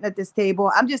 just sitting at this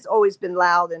table. I'm just always been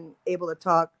loud and able to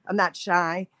talk. I'm not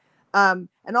shy. And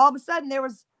all of a sudden there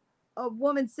was a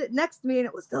woman sitting next to me, and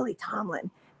it was Lily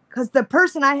Tomlin, because the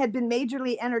person I had been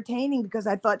majorly entertaining, because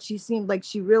I thought she seemed like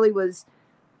she really was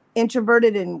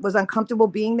introverted and was uncomfortable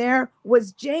being there,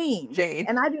 was Jane.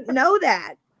 And I didn't know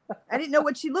that. I didn't know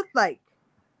what she looked like.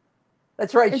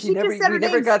 That's right. And We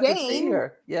never got to see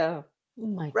her. Yeah. Oh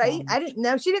my right. God. I didn't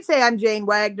know. She didn't say, I'm Jane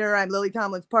Wagner. I'm Lily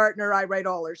Tomlin's partner. I write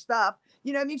all her stuff.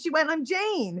 You know what I mean? She went, I'm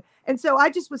Jane. And so I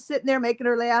just was sitting there making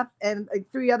her laugh, and like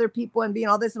 3 other people and being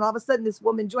all this. And all of a sudden this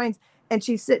woman joins, and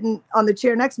she's sitting on the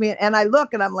chair next to me. And I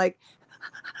look and I'm like,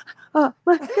 oh.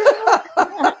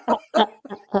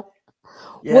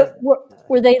 Yeah.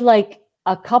 Were they like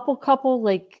a couple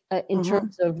like in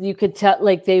terms of, you could tell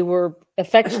like they were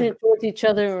affectionate towards each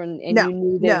other, and No, you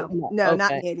knew no,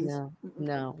 not in the 80s.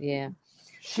 No, yeah.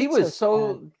 She was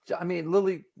I mean,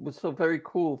 Lily was so very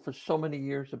cool for so many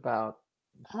years about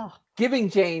giving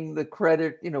Jane the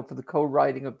credit, for the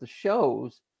co-writing of the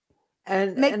shows.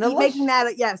 And making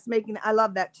that, yes, I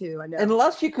love that too. I know.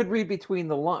 Unless you could read between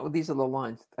the lines, these are the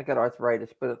lines. I got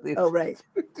arthritis, but right.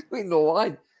 Between the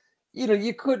lines,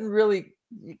 you couldn't really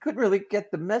get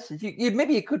the message.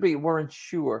 Maybe you could, but you weren't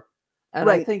sure. And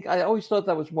right. I think I always thought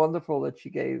that was wonderful that she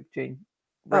gave Jane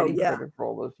writing credit for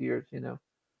all those years.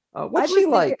 What's she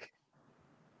like?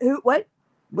 What?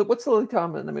 What's Lily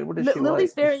Tomlin? I mean, what is she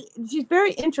Lily's like? She's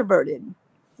very introverted.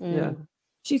 Yeah.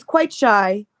 She's quite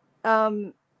shy.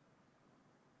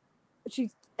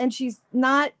 She's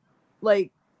not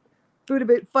like food a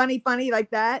bit funny like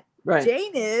that. Right.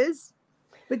 Jane is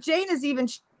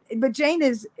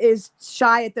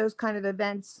shy at those kind of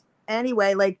events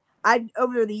anyway. Like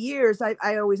over the years,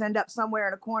 I always end up somewhere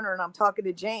in a corner and I'm talking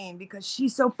to Jane because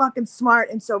she's so fucking smart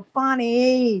and so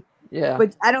funny. Yeah.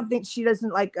 But I don't think she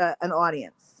doesn't like an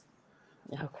audience.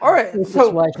 Okay. All right. This is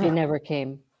why she never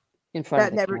came in front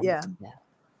of the camera. Yeah.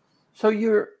 So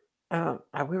you're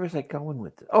where was I going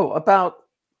with this? Oh, about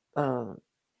do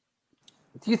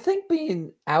you think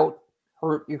being out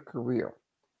hurt your career?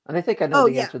 And I think I know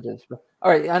the answer to this. But, all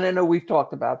right, and I know we've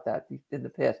talked about that in the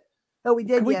past. Oh, we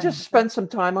did. Can we just spend some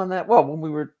time on that? Well, when we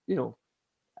were, can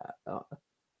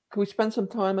we spend some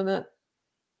time on that?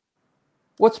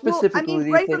 What specifically? Well, I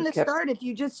mean, right from the start, if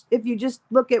you just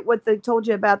look at what they told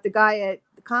you about the guy at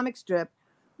the comic strip,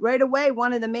 right away,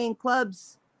 one of the main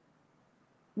clubs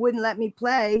wouldn't let me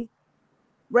play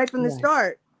right from the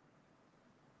start.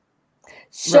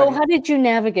 So how did you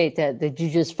navigate that? Did you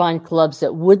just find clubs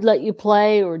that would let you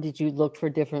play, or did you look for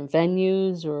different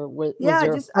venues, or was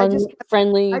there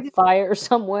friendly fire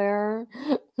somewhere?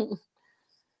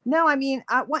 No, I mean,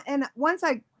 I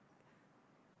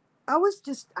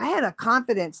had a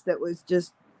confidence that was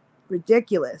just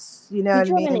ridiculous. You know, did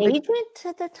you have an agent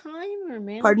at the time or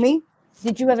manager? Pardon me?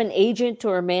 Did you have an agent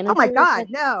or a manager? Oh my God,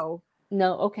 no.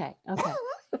 No, okay.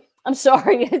 I'm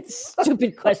sorry, it's a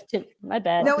stupid question. My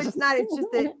bad. No, it's not. It's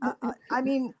just that I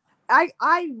mean,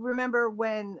 I remember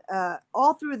when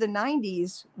all through the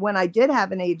 90s when I did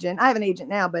have an agent. I have an agent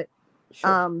now, but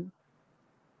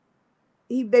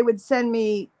they would send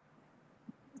me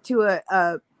to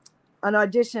an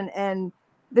audition, and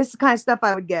this is the kind of stuff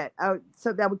I would get. I would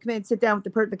come in and sit down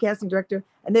with the casting director,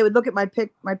 and they would look at my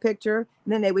picture,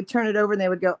 and then they would turn it over and they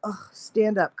would go, "Oh,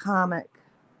 stand-up comic,"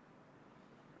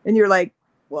 and you're like,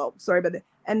 well, sorry about that.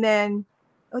 And then,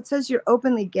 it says you're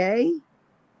openly gay.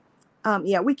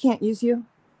 Yeah, we can't use you.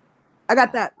 I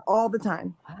got that all the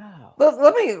time. Wow. Well,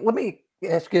 let me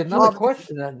ask you another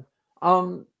question then.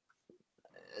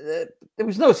 There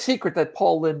was no secret that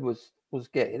Paul Lynde was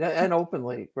gay and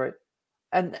openly, right?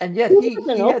 And yet he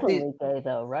wasn't openly gay,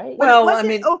 though, right? Well, it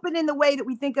wasn't open in the way that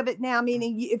we think of it now.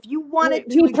 Meaning, if you wanted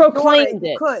to, he proclaimed it,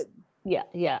 you could.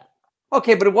 Yeah.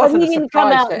 Okay, but it wasn't he a didn't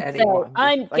come surprise out to and say, anyone.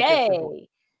 I'm I guess gay.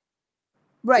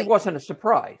 Right. It wasn't a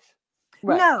surprise.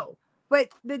 Right. No, but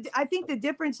I think the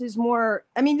difference is more.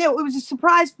 I mean, it was a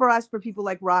surprise for us, for people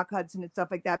like Rock Hudson and stuff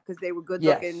like that, because they were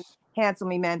good-looking, Yes. handsome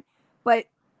men. But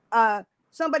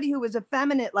somebody who was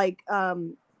effeminate, like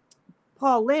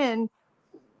Paul Lynn,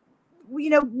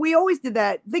 we always did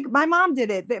that. My mom did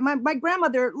it. My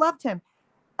grandmother loved him.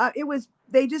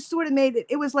 They just sort of made it.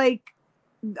 It was like,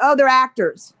 oh, they're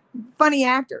actors, funny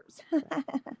actors.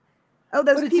 Oh,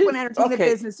 those people in entertainment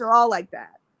business are all like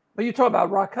that. But you talk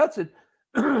about Rock Hudson.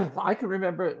 I can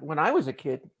remember when I was a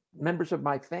kid, members of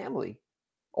my family,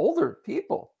 older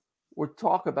people, would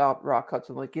talk about Rock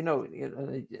Hudson like, he's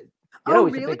really?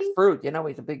 a big fruit.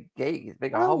 He's a big gay. He's a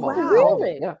big homo. Wow.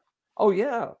 Really? Yeah. Oh,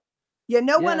 yeah. Yeah,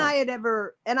 no one I had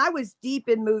ever, and I was deep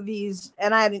in movies,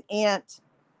 and I had an aunt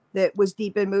that was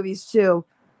deep in movies too.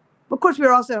 Of course, we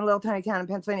were also in a little tiny town in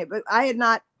Pennsylvania, but I had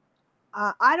not,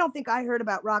 I don't think I heard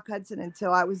about Rock Hudson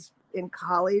until I was in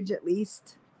college, at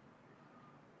least.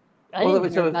 I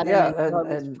didn't hear about him until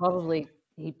it was probably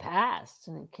he passed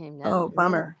and it came down. Oh,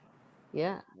 bummer.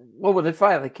 Yeah. Well, when it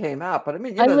finally came out, but I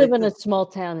mean, I live in a small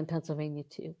town in Pennsylvania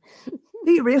too.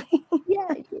 Do you really? Yeah,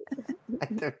 I do.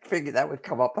 I figured that would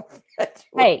come up.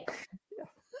 Hey.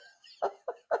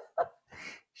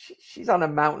 She's on a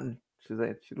mountain,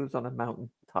 Suzanne. She lives on a mountain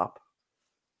top.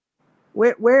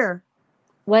 Where?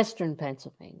 Western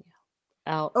Pennsylvania.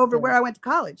 Out over where I went to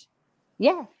college.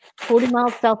 Yeah, 40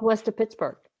 miles southwest of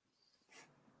Pittsburgh.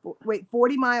 Wait,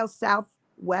 40 miles southwest?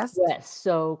 West,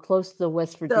 so close to the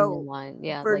West Virginia line.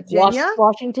 Yeah, Virginia? like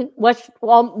Washington.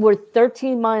 We're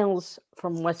 13 miles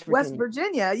from West Virginia. West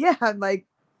Virginia, yeah, like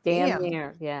damn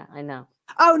near. Yeah, I know.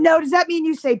 Oh no, does that mean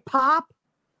you say pop?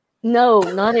 No,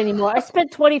 not anymore. I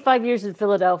spent 25 years in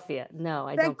Philadelphia. No,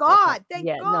 I don't. Thank God. Thank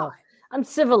God. No, I'm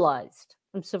civilized.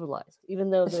 Even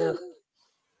though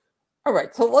all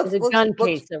right, so let's there's a gun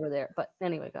case over there. But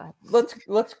anyway, go ahead.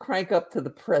 Let's crank up to the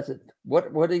present.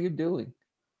 What are you doing?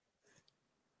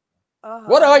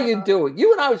 What are you doing?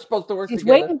 You and I were supposed to work together. She's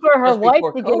waiting for her wife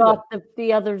to get off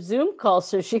the other Zoom call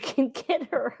so she can get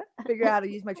her. Figure out how to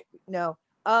use my no.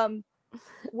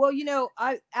 Well,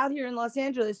 I out here in Los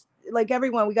Angeles, like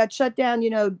everyone, we got shut down,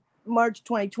 March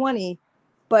 2020,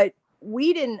 but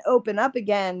we didn't open up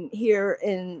again here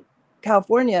in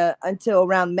California until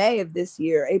around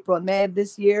April and May of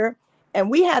this year. And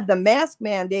we had the mask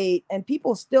mandate and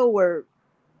people still were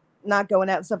not going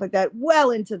out and stuff like that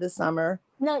well into the summer.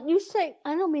 Now you say,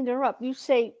 I don't mean to interrupt. You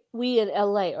say we in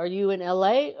LA. Are you in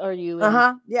LA? Are you in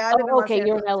Yeah. Okay,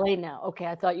 you're in LA now. Okay,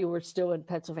 I thought you were still in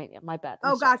Pennsylvania. My bad.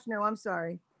 Gosh, no, I'm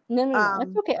sorry. No,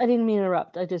 that's okay. I didn't mean to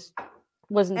interrupt. I just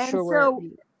wasn't sure where. So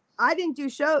I didn't do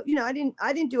show, I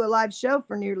didn't do a live show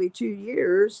for nearly 2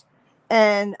 years.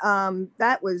 And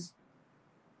that was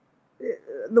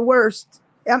the worst.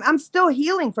 I'm still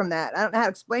healing from that. I don't know how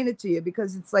to explain it to you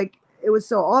because it's like it was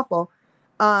so awful.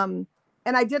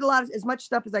 And I did as much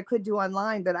stuff as I could do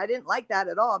online, but I didn't like that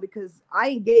at all because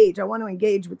I want to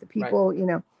engage with the people,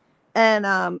 right. And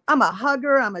I'm a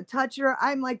hugger, I'm a toucher.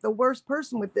 I'm like the worst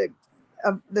person with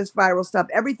this viral stuff.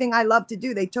 Everything I love to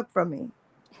do, they took from me.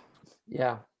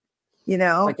 Yeah.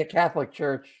 Like the Catholic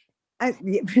Church.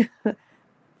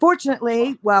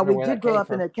 Fortunately, while we did grow up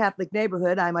in a Catholic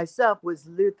neighborhood, I myself was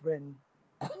Lutheran.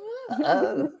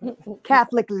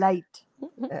 Catholic light.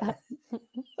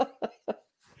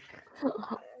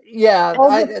 Yeah. All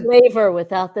the flavor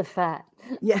without the fat.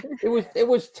 Yeah. It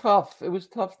was tough. It was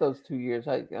tough those 2 years.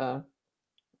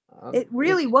 It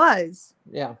really was.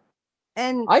 Yeah.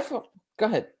 And go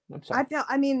ahead. I'm sorry.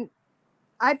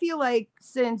 I feel like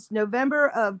since November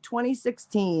of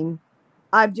 2016,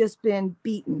 I've just been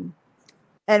beaten.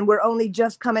 And we're only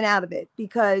just coming out of it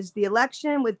because the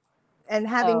election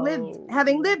having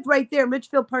lived right there in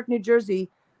Richfield Park, New Jersey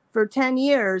for 10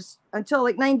 years until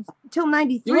until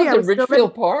 93. You lived in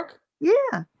Richfield Park?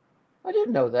 Yeah. I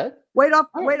didn't know that. Right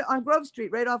on Grove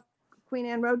Street, right off Queen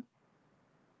Anne Road.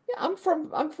 Yeah, I'm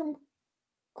from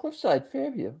Cliffside,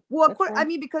 Fairview. Well, of course,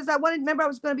 because I remember I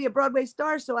was going to be a Broadway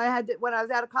star, so I had to, when I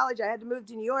was out of college, I had to move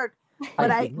to New York.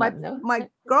 But my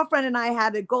girlfriend and I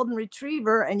had a golden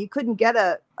retriever, and you couldn't get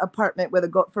a apartment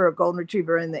for a golden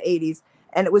retriever in the 80s,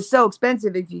 and it was so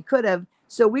expensive if you could have.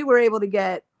 So we were able to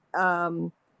get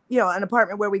an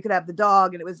apartment where we could have the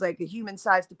dog, and it was like a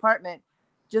human-sized apartment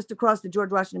just across the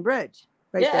George Washington Bridge.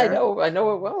 Right there. I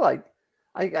know it well.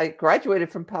 I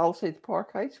graduated from Palisades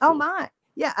Park High School. Oh my,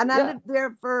 yeah, and I lived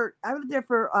there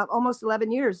for almost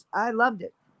 11 years. I loved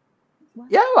it.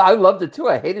 Yeah, I loved it too.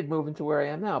 I hated moving to where I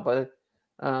am now, but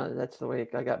that's the way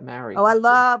I got married. Oh, I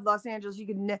love Los Angeles. You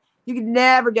could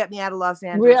never get me out of Los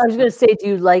Angeles. I was going to say, do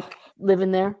you like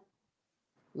living there?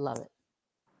 Love it.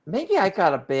 Maybe I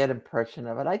got a bad impression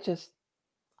of it. I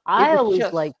was always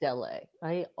just- liked LA.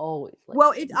 I always liked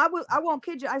Well, it. I won't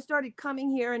kid you. I started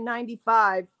coming here in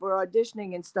 '95 for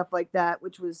auditioning and stuff like that,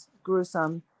 which was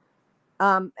gruesome.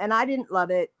 And I didn't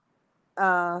love it.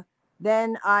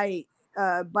 Then by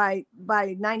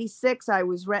 '96 I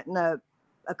was renting a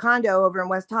condo over in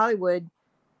West Hollywood,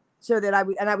 so that I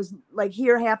was like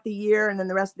here half the year, and then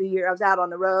the rest of the year I was out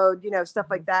on the road, stuff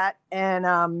like that. And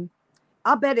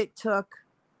I'll bet it took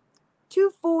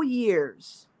 2 full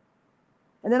years.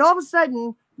 And then all of a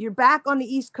sudden, you're back on the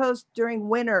East Coast during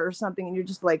winter or something, and you're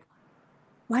just like,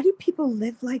 why do people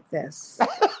live like this?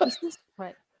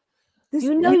 Right. This,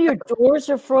 Your doors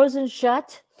are frozen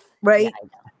shut? right? Yeah,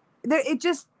 I know. It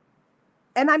just,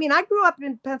 and I mean, I grew up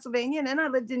in Pennsylvania, and then I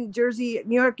lived in Jersey,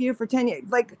 New York, for 10 years.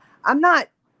 Like,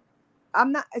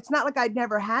 it's not like I'd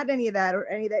never had any of that or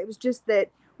any of that. It was just that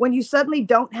when you suddenly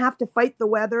don't have to fight the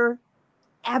weather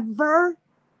ever.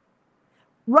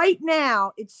 Right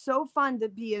now, it's so fun to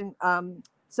be in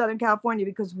Southern California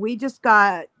because we just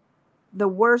got the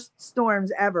worst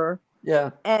storms ever.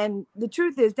 Yeah. And the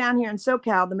truth is, down here in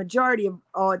SoCal, the majority of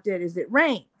all it did is it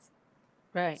rained.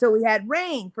 Right. So we had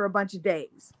rain for a bunch of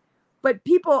days. But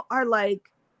people are like,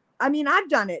 I mean, I've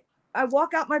done it. I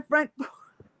walk out my front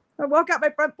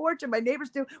porch, and my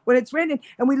neighbors do when it's raining,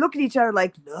 and we look at each other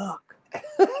like, look,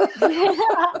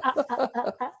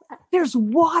 there's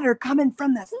water coming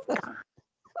from the sky.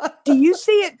 Do you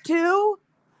see it too?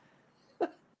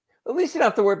 At least you don't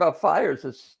have to worry about fires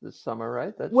this summer,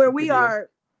 right? That's Where we are,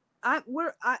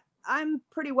 I'm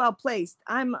pretty well placed.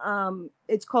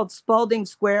 It's called Spalding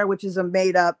Square, which is a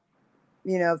made up,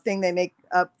 thing they make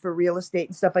up for real estate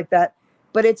and stuff like that.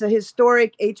 But it's a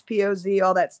historic HPOZ,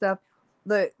 all that stuff.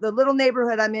 The little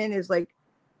neighborhood I'm in is like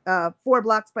 4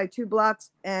 blocks by 2 blocks,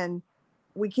 and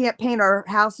we can't paint our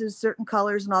houses certain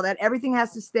colors and all that. Everything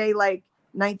has to stay like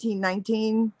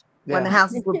 1919 when the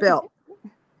houses were built.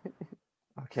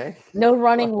 Okay. No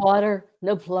running water,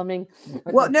 no plumbing.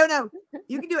 Well, no,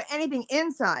 you can do anything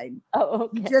inside. Oh,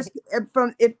 okay. Just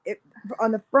from if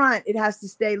on the front, it has to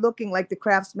stay looking like the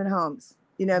craftsman homes.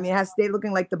 You know what I mean? It has to stay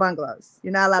looking like the bungalows.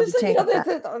 You're not allowed to change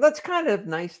that. That's kind of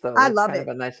nice, though. I love kind it. of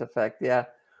a nice effect. Yeah.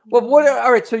 Well,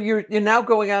 all right. So you're now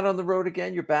going out on the road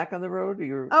again. You're back on the road. Or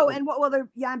you're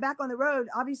I'm back on the road.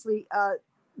 Obviously,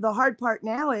 the hard part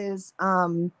now is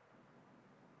I'll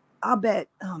bet.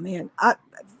 Oh man,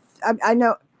 I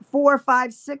know 4,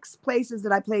 5, 6 places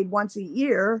that I played once a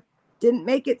year didn't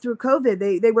make it through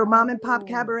COVID. They were mom and pop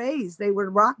cabarets. They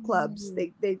were rock clubs.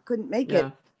 They couldn't make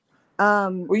it.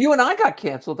 Well, you and I got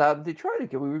canceled out in Detroit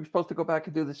again. We were supposed to go back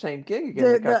and do the same gig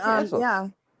again. It got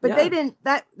canceled. But they didn't.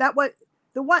 That what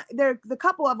the one there. The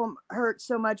couple of them hurt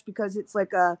so much because it's like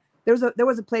there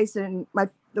was a place in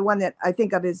the one that I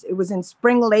think of it was in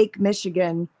Spring Lake,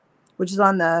 Michigan, which is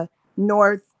on the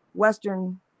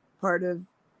northwestern part of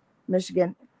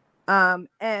Michigan,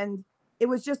 and it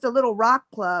was just a little rock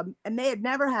club, and they had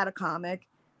never had a comic.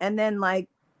 And then, like,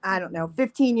 I don't know,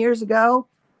 15 years ago,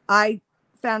 I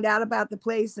found out about the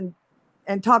place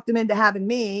and talked them into having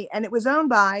me, and it was owned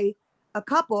by a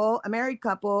married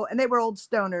couple, and they were old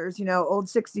stoners, old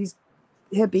 60s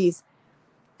hippies.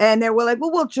 And they were like,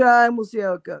 well, we'll try and we'll see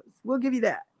how it goes. We'll give you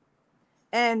that.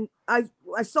 And I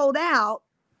sold out.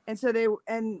 And so they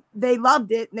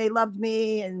loved it, and they loved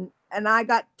me. And I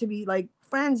got to be like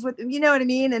friends with them, you know what I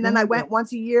mean? And then I went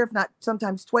once a year, if not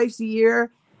sometimes twice a year.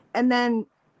 And then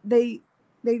they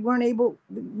weren't able,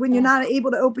 when you're not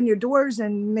able to open your doors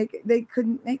and they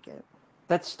couldn't make it.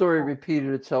 That story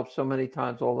repeated itself so many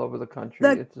times all over the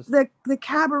country. The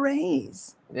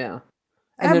cabarets. Yeah.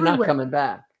 everywhere. And they're not coming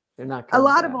back. They're not coming A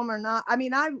lot back. of them are not. I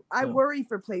mean, I worry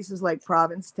for places like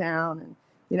Provincetown,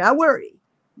 and I worry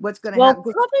what's going to happen.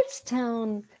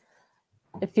 Provincetown,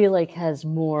 I feel like, has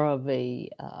more of a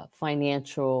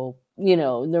financial,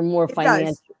 they're more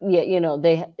financial. Yeah,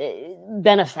 they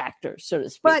benefactors, so to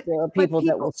speak. But there are people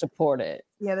that will support it.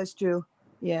 Yeah, that's true.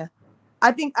 Yeah.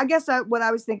 What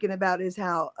I was thinking about is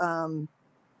how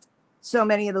so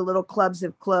many of the little clubs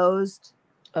have closed.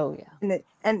 Oh yeah.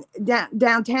 And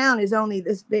downtown is only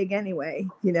this big anyway,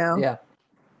 Yeah.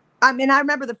 I mean, I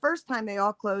remember the first time they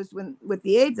all closed with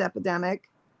the AIDS epidemic.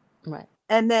 Right.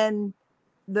 And then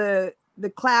the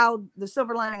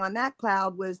silver lining on that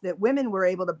cloud was that women were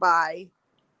able to buy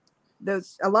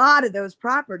a lot of those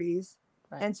properties.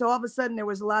 Right. And so all of a sudden there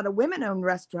was a lot of women-owned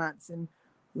restaurants and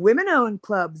women-owned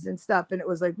clubs and stuff. And it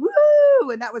was like,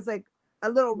 woo! And that was like a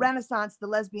little renaissance the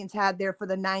lesbians had there for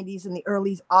the 90s and the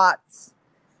early aughts.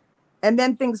 And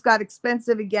then things got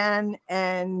expensive again.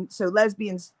 And so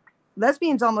lesbians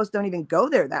almost don't even go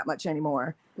there that much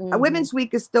anymore. Mm-hmm. Women's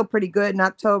Week is still pretty good in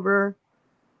October.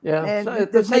 Yeah, And so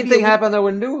the same thing happened though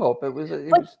in New Hope. It was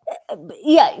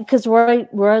yeah, because where I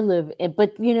live,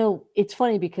 but it's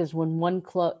funny because when one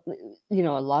club, a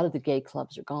lot of the gay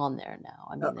clubs are gone there now.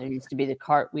 I mean, there used to be the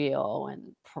Cartwheel, and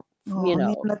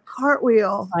man, the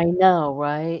Cartwheel. I know,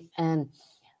 right?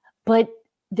 But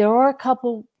there are a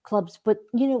couple clubs, but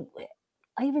I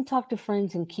even talked to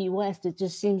friends in Key West. It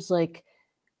just seems like,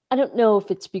 I don't know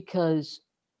if it's because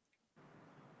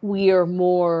we are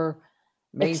more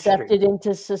accepted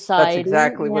into society. That's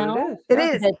exactly now, what it is. It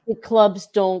is. that the clubs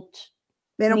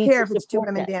They don't care if it's two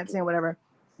women dancing or whatever.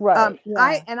 Right.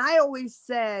 I always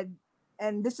said,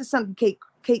 and this is something Kate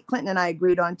Clinton and I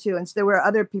agreed on too. And so there were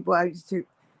other people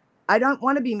I don't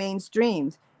want to be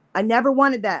mainstreamed. I never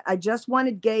wanted that. I just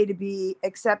wanted gay to be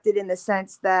accepted in the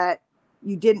sense that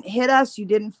you didn't hit us, you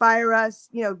didn't fire us,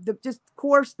 just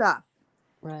core stuff.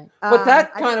 Right. But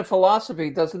that kind of philosophy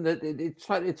doesn't it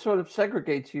sort of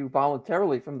segregates you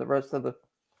voluntarily from the rest of the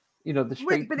the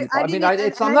straight people.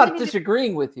 I'm not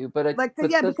disagreeing with you, but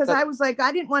because I was like,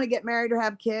 I didn't want to get married or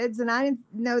have kids, and I didn't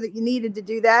know that you needed to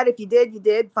do that. If you did, you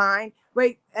did, fine,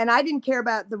 right? And I didn't care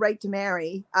about the right to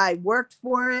marry. I worked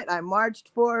for it. I marched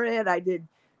for it. I did,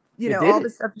 all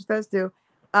the stuff you're supposed to,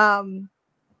 but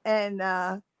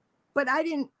I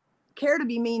didn't care to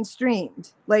be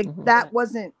mainstreamed. That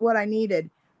wasn't what I needed.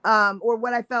 Or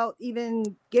what I felt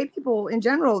even gay people in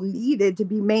general needed to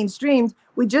be mainstreamed.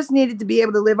 We just needed to be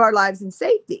able to live our lives in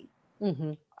safety, and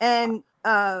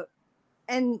not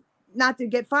to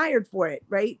get fired for it,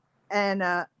 right? And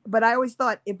but I always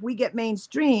thought if we get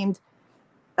mainstreamed,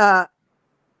 the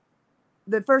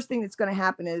first thing that's going to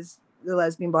happen is the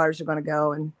lesbian bars are going to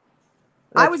go. And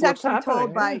I was actually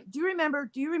told by. Do you remember?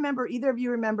 Either of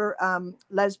you remember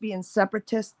lesbian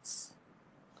separatists?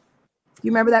 Do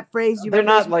you remember that phrase? They're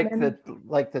not like the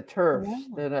TERFs.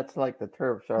 No. That's like the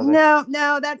TERFs, are they? No.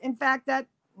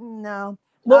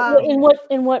 No.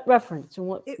 In what reference?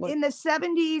 In the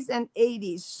 70s and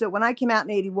 80s. So when I came out in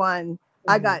 81,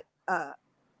 I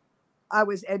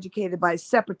was educated by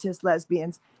separatist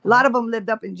lesbians. A lot of them lived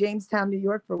up in Jamestown, New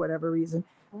York, for whatever reason.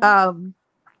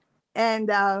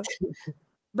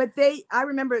 But I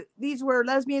remember these were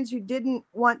lesbians who didn't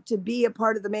want to be a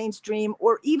part of the mainstream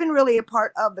or even really a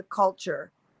part of the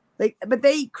culture. But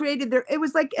they created it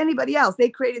was like anybody else. They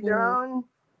created their own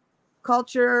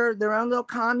culture, their own little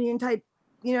commune type,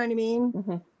 you know what I mean?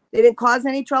 Mm-hmm. They didn't cause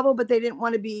any trouble, but they didn't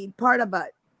want to be part of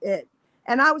it.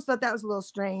 And I always thought that was a little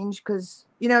strange because,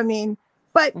 you know what I mean?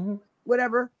 But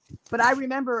whatever. But I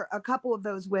remember a couple of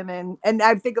those women, and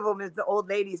I think of them as the old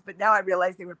ladies, but now I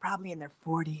realize they were probably in their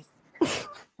 40s.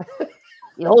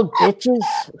 You old bitches.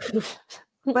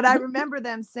 But I remember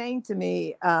them saying to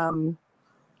me,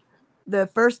 the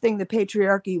first thing the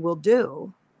patriarchy will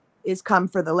do is come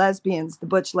for the lesbians, the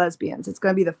butch lesbians. It's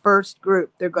going to be the first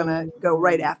group. They're going to go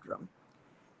right after them.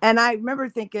 And I remember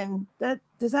thinking,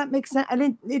 does that make sense?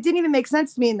 It didn't even make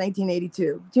sense to me in 1982.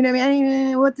 Do you know what I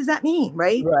mean? What does that mean?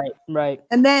 Right.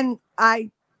 And then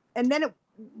it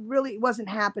really wasn't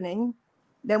happening.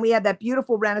 Then we had that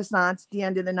beautiful Renaissance at the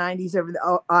end of the 90s over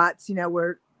the aughts,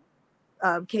 where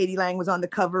Katie Lang was on the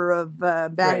cover of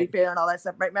Vanity Fair and all that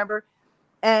stuff, right? Remember?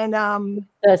 And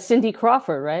Cindy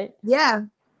Crawford, right? Yeah,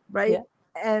 right. Yeah.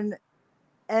 And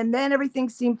then everything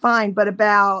seemed fine. But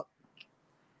I'm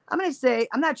going to say,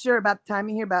 I'm not sure about the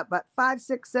timing here, about 5,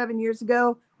 6, 7 years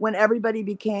ago, when everybody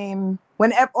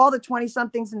when all the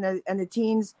 20-somethings and the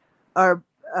teens are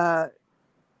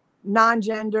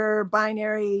non-gender,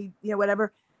 binary,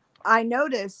 whatever, I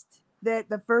noticed that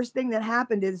the first thing that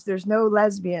happened is there's no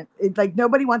lesbian. It's like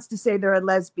nobody wants to say they're a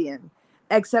lesbian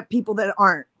except people that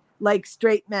aren't, like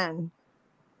straight men.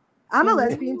 I'm a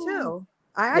lesbian too.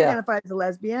 I identify as a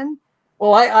lesbian.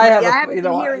 Well, I haven't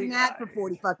been hearing that for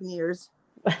 40 fucking years.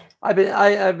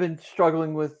 I've been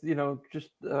struggling with just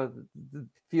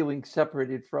feeling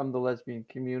separated from the lesbian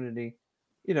community,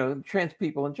 trans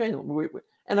people in general.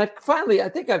 And I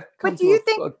think I've come.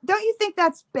 But don't you think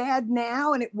that's bad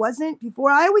now? And it wasn't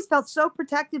before. I always felt so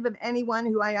protective of anyone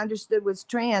who I understood was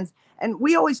trans, and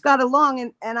we always got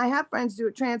along. And I have friends who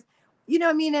are trans, you know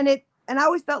what I mean? And I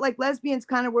always felt like lesbians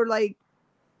kind of were like,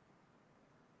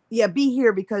 yeah, be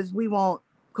here because we won't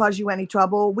cause you any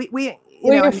trouble. We're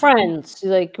your friends,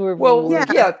 like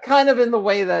kind of in the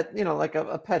way that like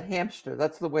a pet hamster.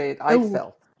 That's the way I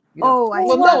felt.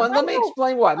 Let me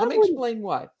explain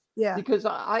why. Yeah, because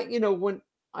I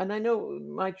know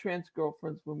my trans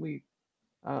girlfriends when we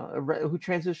who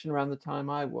transitioned around the time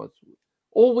I was,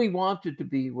 all we wanted to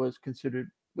be was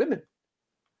considered women.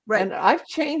 Right. And I've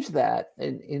changed that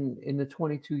in the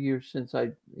 22 years since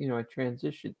I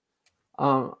transitioned.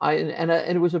 And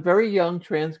it was a very young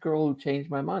trans girl who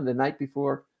changed my mind the night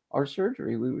before our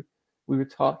surgery. We were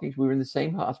talking. We were in the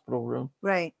same hospital room,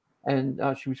 Right. and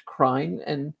she was crying,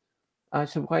 and I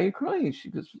said, "Why are you crying?" She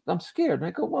goes, "I'm scared." And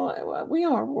I go, "Well, we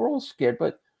are. We're all scared,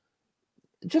 but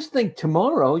just think,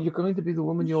 tomorrow you're going to be the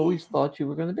woman you always thought you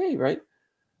were going to be, right?"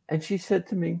 And she said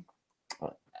to me,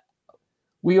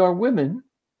 "We are women,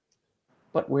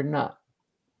 but we're not."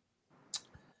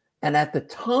 And at the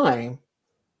time,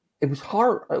 it was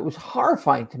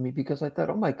horrifying to me, because I thought,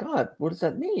 "Oh my God, what does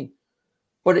that mean?"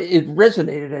 But it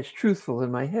resonated as truthful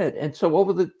in my head. And so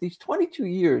over these 22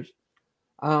 years,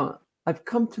 I've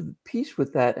come to peace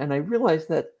with that, and I realized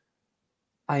that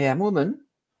I am woman,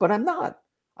 but I'm not.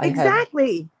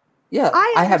 Exactly.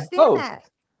 I I have understand both. that.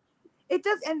 It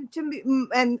does, and to me,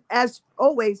 and as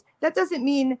always, that doesn't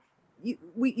mean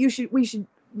you should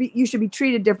be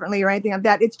treated differently or anything like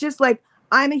that. It's just like,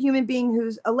 I'm a human being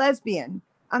who's a lesbian.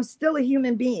 I'm still a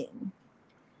human being.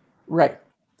 Right.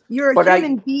 You're a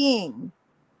human being.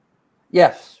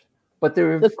 Yes, but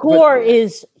the core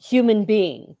is human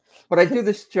being. But I do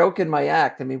this joke in my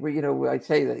act. I mean, I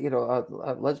say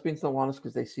that, lesbians don't want us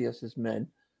because they see us as men.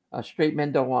 Straight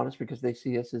men don't want us because they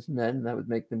see us as men, and that would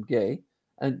make them gay.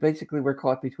 And basically, we're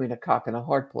caught between a cock and a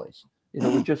hard place.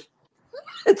 We're just,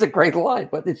 it's a great line,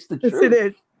 but it's the truth. Yes, it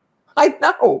is. I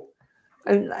know.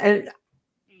 And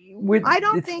I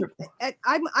don't think,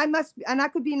 I must, and I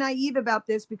could be naive about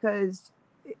this because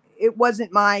it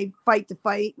wasn't my fight to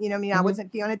fight. I mean, I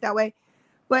wasn't feeling it that way.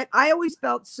 But I always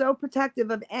felt so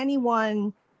protective of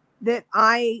anyone that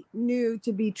I knew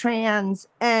to be trans.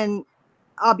 And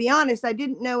I'll be honest, I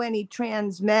didn't know any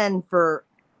trans men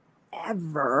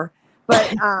forever.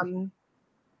 But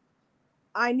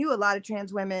I knew a lot of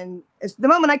trans women the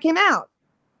moment I came out.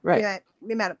 Right.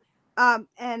 We met them.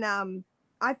 And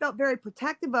I felt very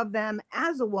protective of them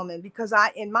as a woman, because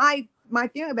my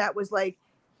feeling about it was like,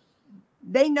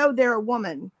 they know they're a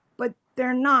woman, but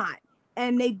they're not.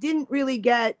 And they didn't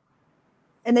get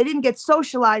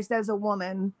socialized as a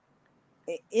woman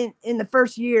in the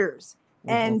first years.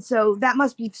 And so that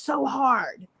must be so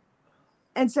hard.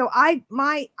 And so I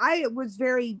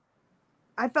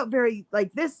felt very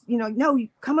like this, no, you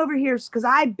come over here, because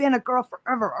I've been a girl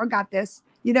forever. I got this.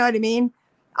 You know what I mean?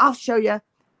 I'll show you.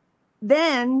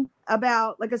 Then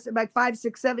about, like I said, like 5,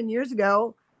 6, 7 years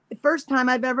ago, the first time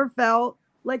I've ever felt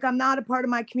like I'm not a part of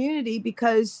my community,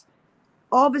 because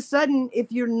all of a sudden,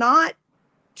 if you're not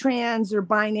trans or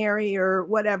binary or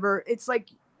whatever, it's like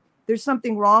there's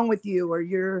something wrong with you, or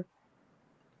you're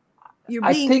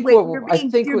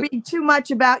being too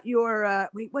much about your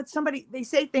they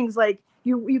say things like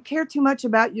you care too much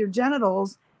about your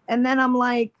genitals, and then I'm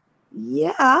like,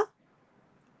 yeah.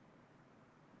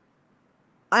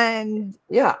 And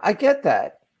yeah, I get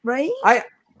that. Right.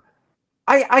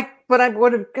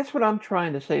 Guess what I'm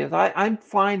trying to say is I'm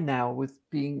fine now with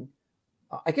being,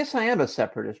 I guess I am a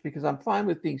separatist, because I'm fine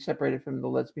with being separated from the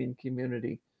lesbian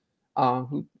community. I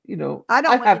don't want you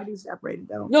to be separated,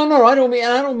 though. No, I don't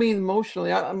mean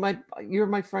emotionally. You're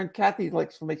my friend Kathy.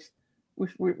 Like,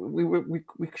 we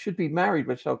should be married.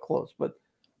 We're so close, but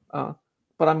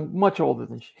I'm much older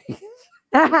than she is.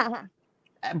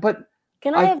 But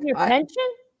can I have your pension?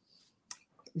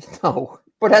 No,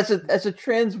 but as a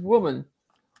trans woman,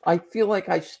 I feel like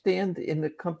I stand in the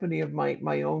company of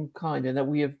my own kind, and that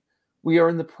we are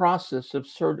in the process of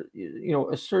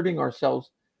asserting ourselves,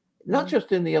 not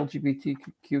just in the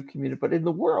LGBTQ community, but in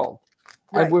the world.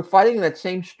 Right. And we're fighting that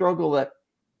same struggle that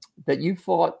you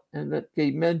fought, and that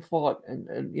gay men fought, and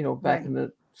back in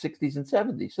the 60s and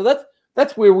 70s. So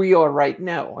that's where we are right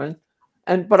now.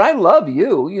 But I love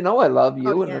you. I love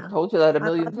you, and I've told you that a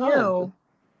million times.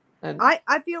 And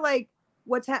I feel like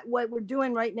what we're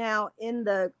doing right now in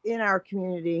our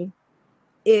community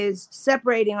is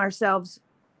separating ourselves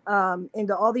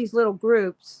into all these little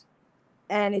groups,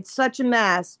 and it's such a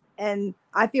mess. And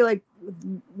I feel like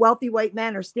wealthy white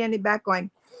men are standing back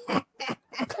going,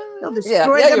 they'll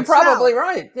destroy themselves. You're probably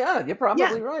right. Yeah, you're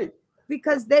probably right.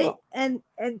 Because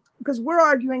because we're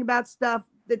arguing about stuff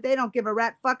that they don't give a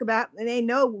rat fuck about, and they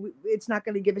know it's not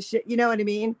going to give a shit. You know what I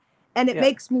mean? And it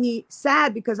makes me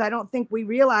sad, because I don't think we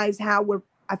realize I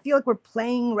feel like we're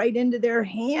playing right into their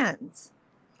hands.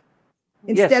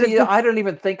 I don't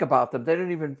even think about them. They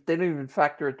don't even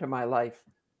factor into my life.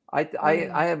 My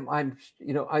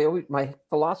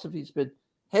philosophy's been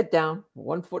head down,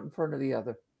 one foot in front of the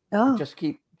other. Oh. Just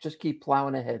keep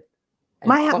plowing ahead.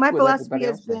 My philosophy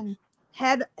has been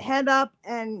head up,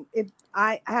 and if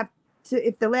I have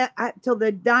to, till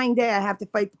the dying day, I have to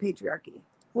fight the patriarchy.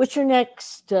 What's your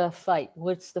next fight?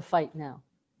 What's the fight now?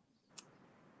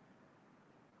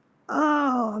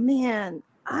 Oh man,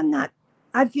 I'm not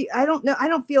I don't know. I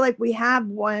don't feel like we have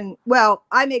one. Well,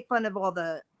 I make fun of all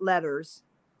the letters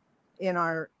in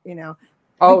our,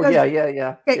 Oh, because, yeah.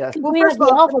 okay, Yes. well, We first have of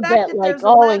the all, the fact alphabet that like there's a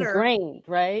all letter, ingrained,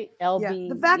 right? LB.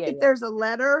 the fact that there's a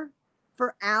letter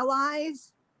for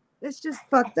allies, it's just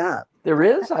fucked up. There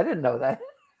is? I didn't know that.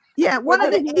 Yeah, one I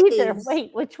of the didn't either. A's.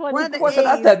 Wait, which one? One of the I wasn't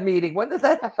at A's. that meeting. When did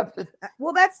that happen?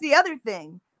 Well, that's the other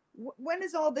thing. When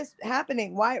is all this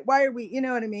happening? Why are we, you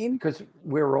know what I mean? Because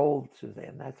we're old,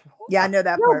 Suzanne. That's Yeah, I know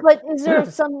that No, part. but is there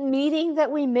some meeting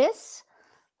that we miss?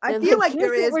 I Like, feel like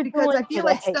there here's is, what we're because I doing feel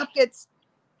like today. stuff gets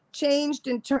changed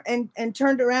and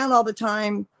turned around all the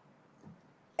time.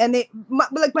 And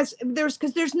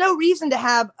there's no reason to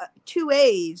have two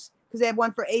A's, because they have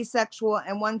one for asexual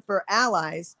and one for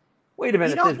allies. Wait a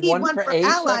minute. You don't There's need one one for for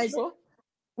allies. asexual?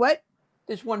 What?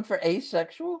 There's one for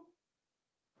asexual?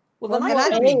 Well, Well, then then I I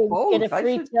should don't- be Hey, both. get a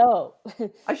free toe.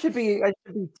 I should be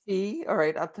T. All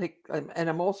right, I'll take, and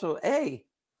I'm also A.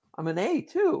 I'm an A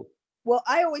too. Well,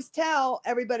 I always tell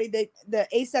everybody that the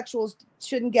asexuals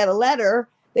shouldn't get a letter.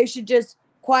 They should just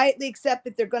quietly accept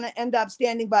that they're going to end up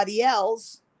standing by the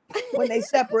L's when they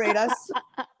separate us.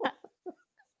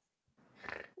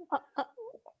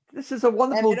 This is a And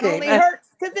wonderful it game. only hurts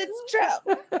because it's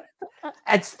true.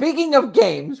 And speaking of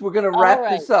games, we're going to All wrap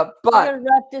right. this up. We're But gonna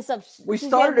wrap this up. we Suzanne,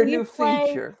 started a will you new play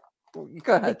feature. Go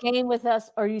The ahead. game with us.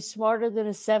 Are you smarter than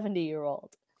a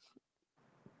 70-year-old?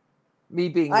 Me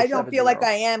being I don't feel like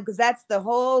I am, because that's the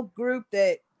whole group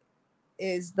that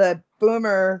is the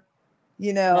boomer,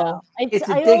 No. It's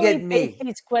a I dig only at me. base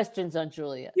these questions on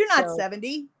Julia. You're not so-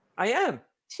 70. I am.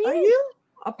 She Are is. you?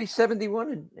 I'll be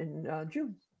 71 in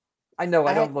June. I know.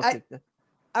 I don't look at the.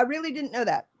 I really didn't know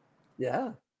that.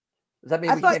 Yeah. Does that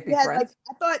mean I we thought can't be you had friends?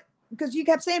 I thought, because you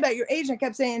kept saying about your age, I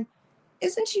kept saying,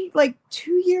 isn't she like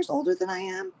 2 years older than I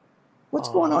am? What's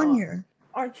going on Aw. here?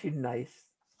 Aren't you nice?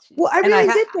 Well, I And I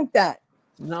really did think that.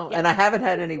 No, Yeah. and I haven't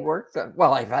had any work done.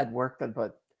 Well, I've had work done,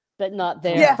 but but not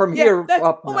there. Yeah, from here that's-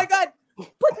 up, Oh no. my God, put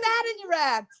that in your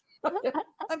act.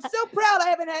 I'm so proud I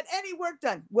haven't had any work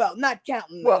done. Well, not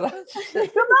counting. well,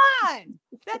 Come on,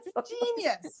 that's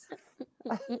genius.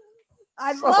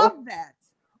 I So- love that.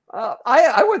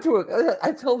 I went to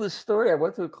I tell this story. I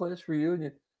went to a class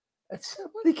reunion, and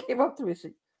somebody came up to me and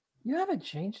said, "You haven't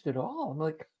changed at all." I'm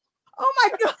like, Oh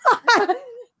my God. and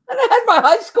I had my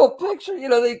high school picture.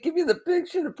 They give you the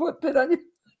picture to put on you.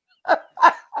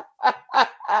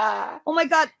 Oh my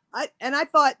God. I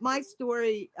thought my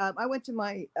story, I went to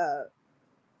my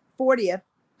 40th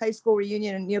high school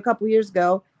reunion a couple years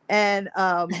ago, and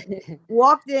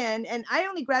walked in, and I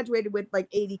only graduated with like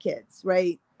 80 kids,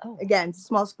 right? Oh. Again, it's a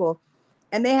small school.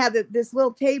 And they had this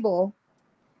little table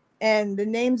and the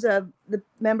names of the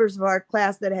members of our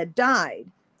class that had died.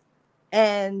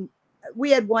 And we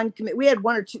had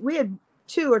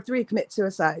two or three commit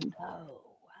suicide. Oh, wow.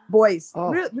 Boys. Oh.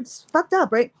 Really, it's fucked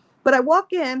up, right? But I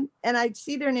walk in and I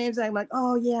see their names and I'm like,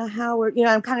 oh yeah, Howard.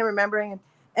 I'm kind of remembering.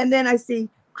 And then I see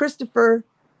Christopher,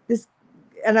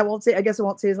 and I guess I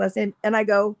won't say his last name. And I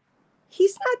go,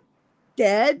 he's not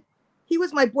dead. He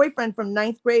was my boyfriend from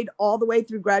 9th grade all the way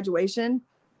through graduation.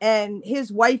 And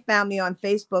his wife found me on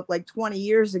Facebook like 20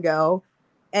 years ago.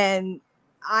 And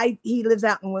he lives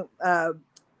out in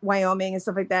Wyoming and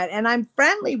stuff like that. And I'm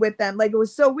friendly with them. Like, it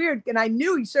was so weird. And I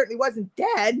knew he certainly wasn't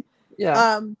dead.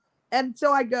 Yeah. And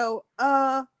so I go,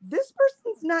 this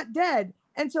person's not dead.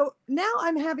 And so now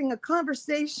I'm having a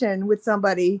conversation with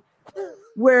somebody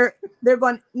where they're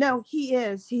going, no, he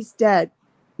is. He's dead.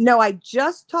 No, I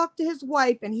just talked to his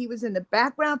wife and he was in the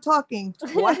background talking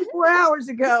 24 hours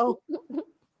ago.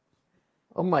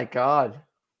 Oh my God.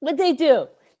 What'd they do?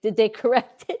 Did they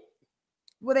correct it?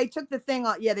 Well, they took the thing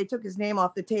off. Yeah, they took his name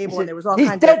off the He table said, and there was all He's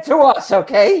kinds dead of. to us,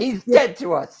 okay? He's dead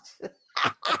to us.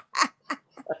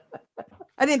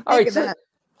 I didn't All think right. of So, that.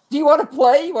 do you want to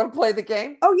play? You want to play the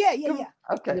game? Oh, yeah.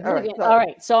 Okay. The All right. game. So All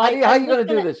right. So how are you I'm going to just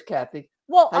do gonna- this, Kathy?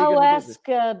 Well, How you I'll gonna do this?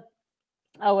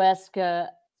 ask a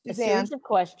Suzanne. series of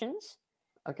questions,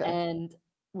 Okay. and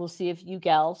we'll see if you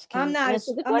gals can I'm not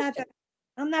answer the I'm not question.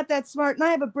 that I'm not that smart and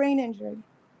I have a brain injury.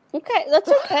 Okay, that's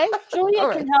okay. Julia All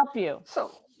right. can help you.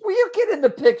 So will you get in the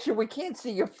picture? We can't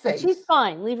see your face. She's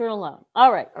fine. Leave her alone.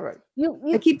 All right. All right.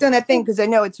 I keep doing that thing because I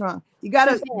know it's wrong. You got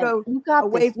to Suzanne, go. You got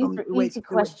away this. from These the are way- easy the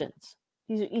way- questions.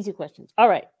 These are easy questions. All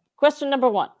right. Question number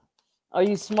 1. Are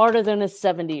you smarter than a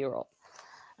 70-year-old? All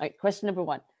right. Question number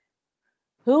 1.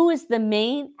 Who is the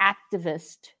main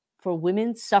activist for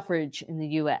women's suffrage in the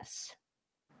U.S.?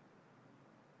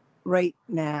 right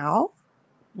now.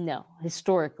 No,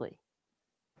 historically.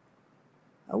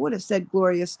 I would have said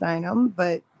Gloria Steinem,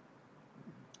 but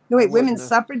no, wait, I women's wouldn't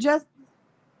suffragists?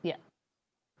 Yeah.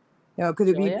 No, could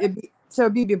it be, Julia? so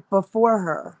it'd be before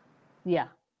her. Yeah.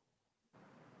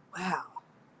 Wow.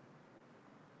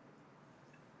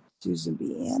 Susan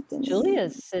B. Anthony. Julia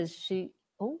says she.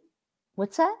 Oh,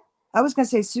 what's that? I was going to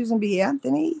say Susan B.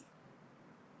 Anthony.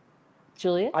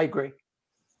 Julia? I agree.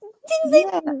 Yay,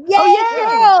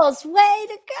 girls! Way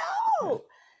to go!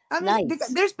 I mean, Nice.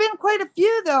 there's been quite a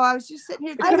few, though. I was just sitting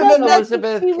here It thinking could have been about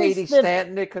Elizabeth, Katie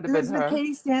Stanton. It could have been Elizabeth her.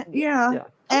 Katie Stanton. Yeah.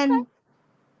 Okay.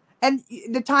 And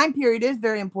the time period is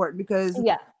very important because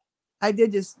I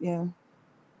did just,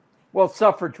 Well,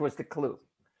 suffrage was the clue.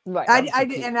 Right. I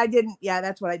didn't. Yeah,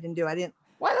 that's what I didn't do. I didn't.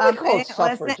 Why do they call it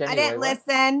suffrage anyway? I didn't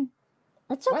listen.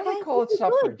 That's okay. Why do they call it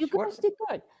suffrage? You guys did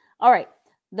good. All right.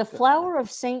 The flower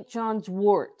of St. John's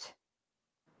wort.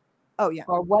 Oh yeah.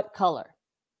 Or what color?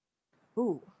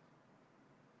 Ooh.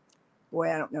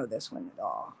 Boy, I don't know this one at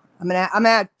all. I'm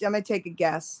gonna take a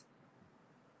guess.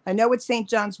 I know what St.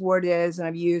 John's wort is, and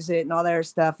I've used it and all that other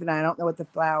stuff, and I don't know what the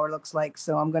flower looks like,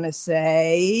 so I'm gonna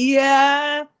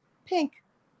say pink.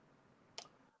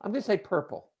 I'm gonna say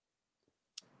purple.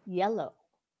 Yellow.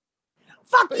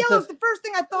 Fuck, yellow's the first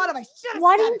thing I thought of. I should have.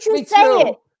 Why didn't you say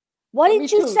it? Why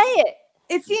didn't you say it?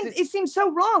 It seemed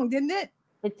so wrong, didn't it?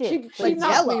 It did. She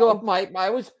knocked me off my. I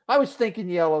was thinking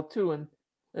yellow too, and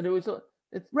it was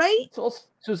right. It's all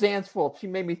Suzanne's fault. She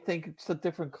made me think it's a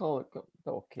different color.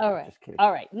 All right. Just kidding.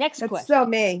 All right. Next question. So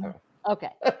me.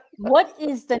 Okay. What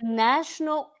is the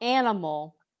national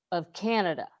animal of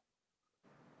Canada?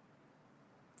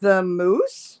 The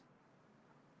moose.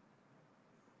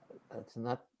 That's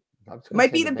not.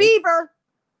 Might be the beaver.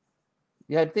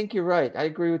 Yeah, I think you're right. I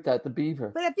agree with that. The beaver.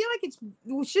 But I feel like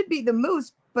it should be the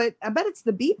moose, but I bet it's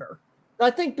the beaver.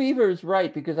 I think beaver is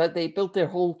right because they built their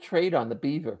whole trade on the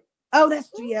beaver. Oh, that's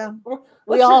true. Yeah.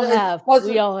 We all have.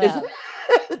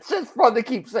 It's just fun to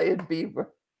keep saying beaver.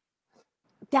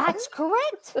 That's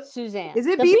correct, Suzanne. Is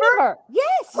it beaver?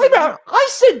 Yes. Wait a minute. I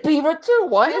said beaver too.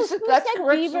 Why is it that's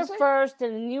correct? Beaver first,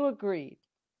 and then you agreed.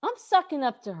 I'm sucking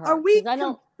up to her. Are we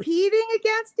competing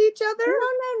against each other?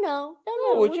 No.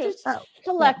 We're just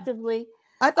collectively.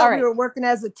 I thought we were working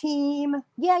as a team.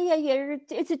 Yeah.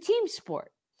 It's a team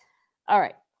sport. All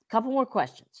right. Couple more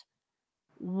questions.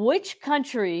 Which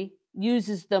country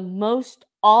uses the most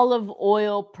olive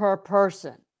oil per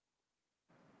person?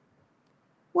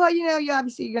 Well, you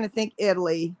obviously you're going to think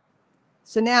Italy.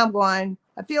 So now I'm going,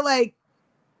 I feel like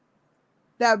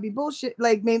that would be bullshit.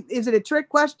 Like, is it a trick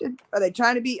question? Are they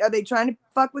trying to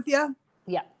fuck with you?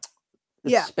 Yeah.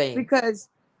 It's Spain. Because,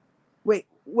 wait,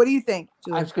 what do you think,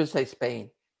 Julie? I was going to say Spain.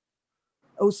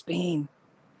 Oh, Spain.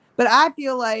 But I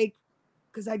feel like,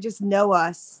 because I just know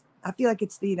us, I feel like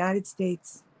it's the United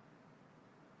States.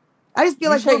 I just feel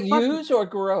like say use or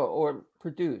grow or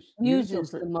produce.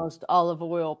 Uses the most olive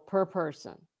oil per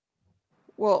person.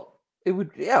 Well, it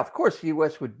would. Yeah, of course, the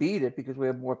U.S. would beat it because we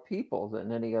have more people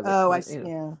than any other. Oh, I see.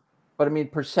 Yeah. But I mean,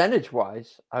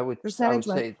 percentage-wise, I would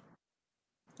say.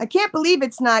 I can't believe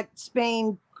it's not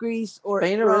Spain, Greece, or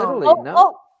Spain or Rome. Italy.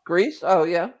 No. Greece? Oh,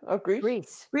 yeah. Oh,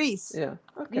 Greece. Greece. Yeah.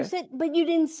 Okay. You said, but you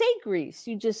didn't say Greece.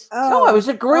 You just. No, I was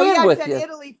agreeing with you. I said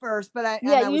Italy first, but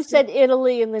you said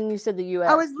Italy, and then you said the U.S.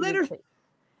 I was literally.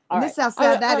 This is how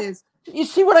sad that is. You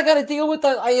see what I got to deal with?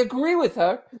 I agree with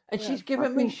her, and she's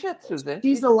giving me shit, Suzanne.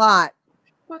 She's a lot.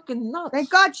 Fucking nuts.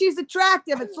 Thank God she's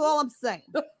attractive. That's all I'm saying.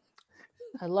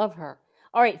 I love her.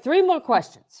 All right, 3 more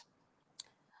questions.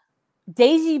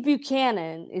 Daisy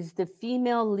Buchanan is the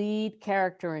female lead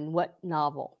character in what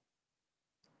novel?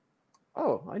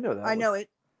 Oh, I know that. I know it,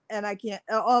 and I can't.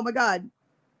 Oh my God.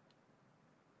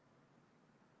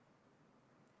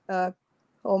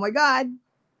 Oh my God.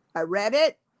 I read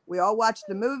it. We all watched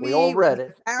the movie. We all read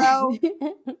it. Arrow.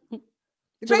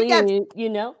 Great Gatsby. You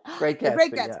know? Great Gatsby.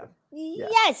 Great Gatsby. Yeah.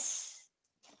 Yes.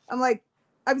 I'm like,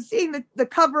 I'm seeing the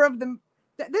cover of the.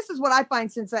 This is what I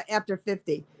find since after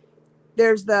 50.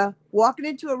 There's the walking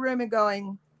into a room and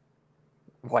going,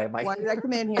 why did I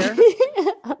come in here?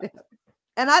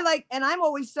 And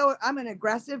I'm an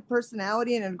aggressive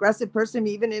personality and an aggressive person,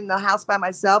 even in the house by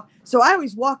myself. So I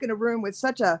always walk in a room with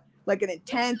such an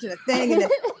intent and a thing.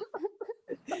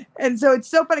 And so it's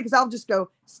so funny because I'll just go,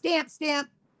 stamp.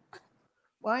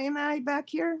 Why am I back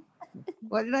here?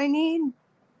 What did I need?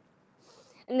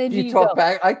 And then you talk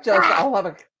back. I'll have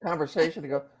a conversation to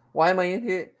go, why am I in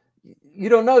here? You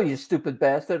don't know, you stupid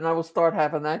bastard. And I will start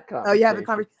having that conversation. Oh, you have a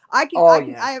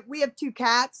conversation. We have 2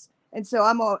 cats. And so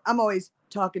I'm always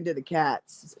talking to the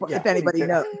cats, if anybody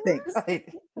thinks. Right.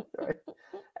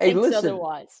 Hey, listen.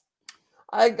 Otherwise.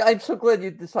 I'm so glad you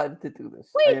decided to do this.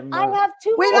 Wait, I have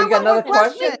 2 more. Wait, you got another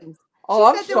question? Oh,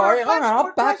 I'm sorry. All right,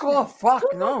 I'll back off. Fuck,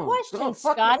 no. Questions,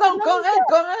 Scott. No, go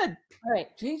ahead. All right.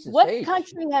 Jesus. What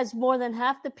country has more than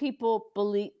half the people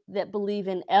believe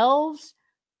in elves,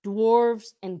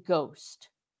 dwarves, and ghost?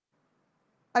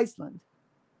 Iceland.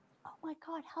 Oh my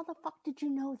God, how the fuck did you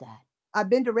know that? I've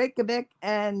been to Reykjavik,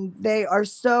 and they are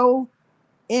so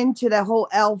into the whole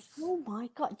elf. Oh my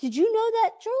God, did you know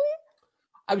that, Julia?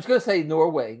 I was going to say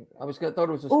Norway. I was going to thought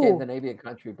it was a Scandinavian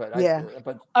country, but Yeah.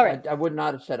 All right. I would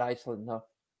not have said Iceland. No,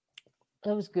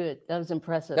 that was good. That was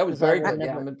impressive. that was very good.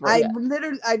 Yeah, I'm I impressed.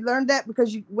 literally I learned that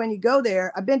because when you go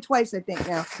there, I've been twice, I think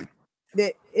now.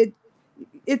 That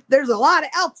there's a lot of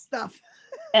elf stuff.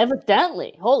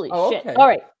 Evidently, holy shit! Okay. All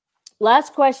right,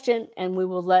 last question, and we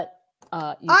will let you.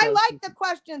 I go, like Susan. the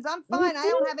questions. I'm fine. I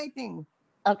don't have anything.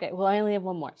 Okay, well, I only have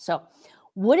one more. So,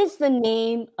 what is the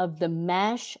name of the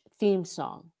MASH theme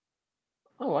song?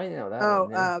 Oh, I know that.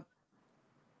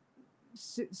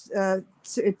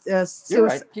 You're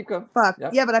right. Keep going. Fuck.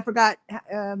 Yep. Yeah, but I forgot.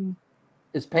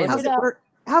 It's painless.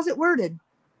 How's it worded?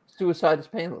 Suicide is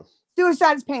painless.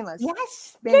 Suicide is painless.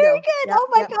 Yes, Bingo. very good. Yep, oh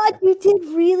my God, you did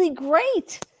really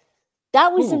great.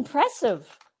 That was impressive.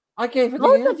 I gave it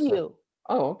both the of answer. you.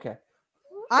 Oh, okay.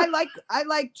 I like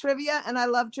trivia, and I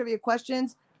love trivia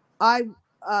questions. I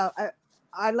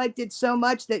liked it so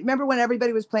much that remember when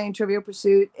everybody was playing Trivial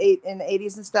Pursuit in the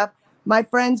 80s and stuff. My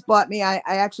friends bought me. I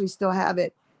actually still have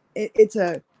it. It's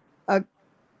a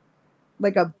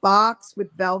like a box with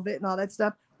velvet and all that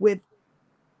stuff with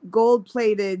gold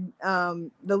plated the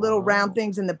little round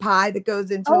things in the pie that goes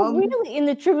into them. Really? In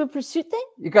the Trivial Pursuit thing?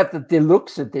 You got the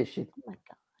deluxe edition. Oh my God.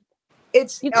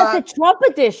 You got the Trump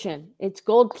edition. It's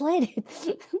gold plated.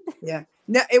 Yeah.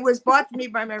 No, it was bought for me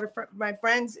by my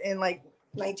friends in like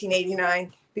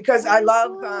 1989 because I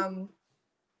love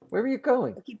where are you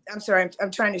going? I'm sorry,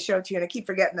 I'm trying to show it to you, and I keep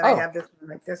forgetting that I have this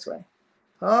one like this way.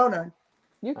 Hold on.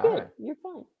 You're good. Right. You're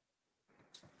fine.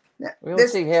 We don't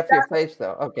see half your face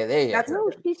though. Okay, there you go. No,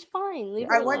 she's fine. Leave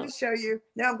I wanted to show you.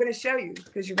 No, I'm going to show you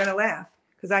because you're going to laugh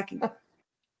because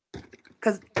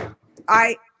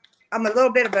I'm a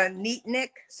little bit of a neat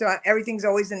Nick, so everything's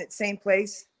always in its same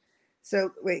place.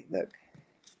 So wait, look.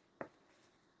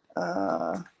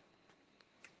 I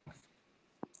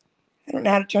don't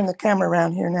know how to turn the camera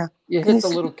around here now. You hit the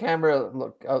little camera.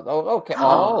 Look. Oh, okay.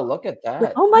 Oh, look at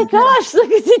that. Oh my gosh!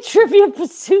 Look at the Trivial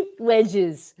Pursuit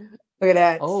wedges. Look at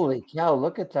that. Holy cow!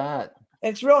 Look at that.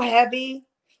 It's real heavy.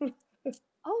 Oh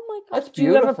my gosh! That's Do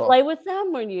you ever play with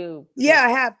them when you? Yeah, I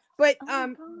have. But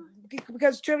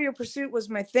because Trivial Pursuit was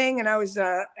my thing, and I was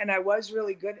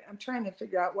really good. I'm trying to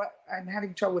figure out what I'm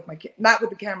having trouble with not with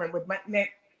the camera, with my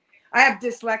I have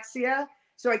dyslexia,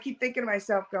 so I keep thinking to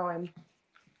myself, go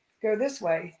this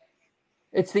way.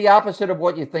 It's the opposite of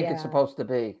what you think it's supposed to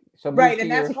be. So right, and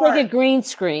that's like a green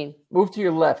screen. Move to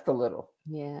your left a little.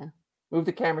 Yeah. Move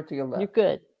the camera to your left. You're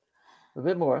good. A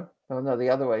bit more. Oh no, the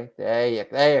other way. There you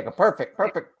go. Perfect.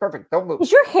 Don't move.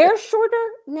 Is your hair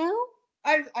shorter now?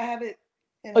 I have it.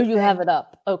 Oh, you have it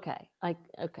up. Okay.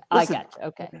 Listen, I got you.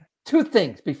 Okay. 2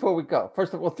 things before we go.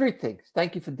 First of all, 3 things.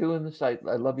 Thank you for doing this. I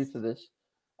love you for this.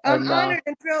 I'm honored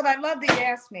and thrilled. I love that you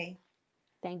asked me.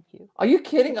 Thank you. Are you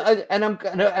kidding? I'm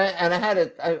thinking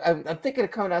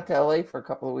of coming out to LA for a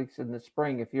couple of weeks in the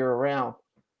spring. If you're around,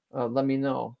 let me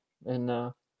know. And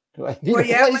do I need a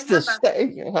place to stay?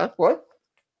 What?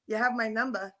 You have my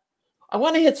number. I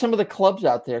want to hit some of the clubs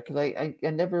out there because I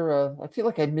never I feel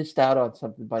like I missed out on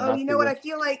something by not. You know what I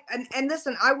feel like, and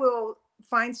listen, I will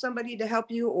find somebody to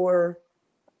help you. Or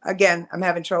again, I'm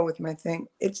having trouble with my thing.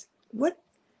 It's what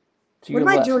am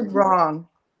I doing wrong?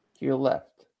 To your left.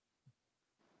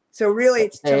 So really,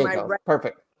 it's to my right.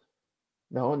 Perfect.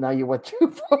 No, now you went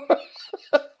too far.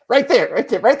 Right there.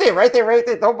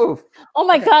 Don't move. Oh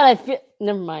my God! I feel.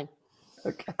 Never mind.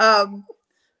 Okay.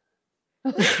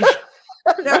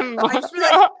 No, I just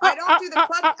realized I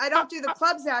don't do the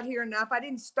clubs out here enough. I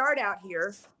didn't start out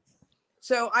here,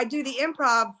 so I do the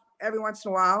improv every once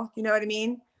in a while. You know what I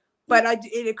mean? But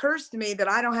it occurs to me that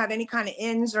I don't have any kind of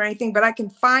ins or anything, but I can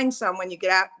find some when you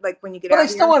get out, out. But I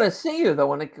still want to see you though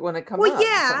when it comes out. Well,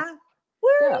 yeah.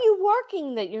 Where are you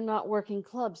working that you're not working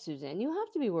clubs, Suzanne? You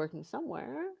have to be working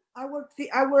somewhere. I work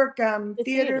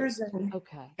theaters and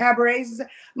cabarets.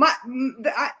 My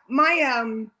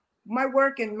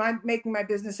work and making my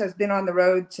business has been on the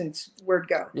road since word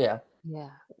go. Yeah.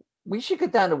 We should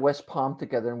get down to West Palm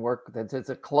together and work. There's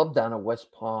a club down in West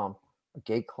Palm, a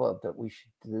gay club that we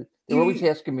should do. They're always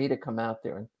asking me to come out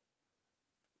there. And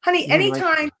honey,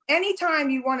 anytime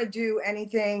you want to do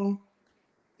anything,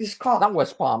 just call. Not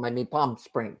West Palm. I mean Palm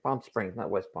Springs, not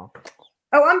West Palm.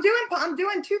 Oh, I'm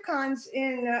doing 2 cons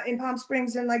in Palm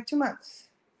Springs in like 2 months.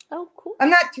 Oh, cool. I'm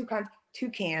not 2 cons, 2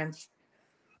 cans.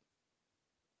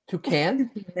 2 cans?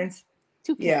 2 cans.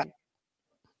 2 cans. Yeah.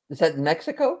 Is that in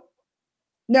Mexico?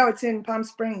 No, it's in Palm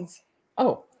Springs.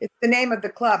 Oh. It's the name of the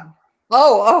club.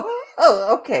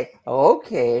 Okay.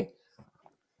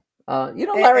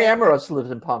 Larry Amorous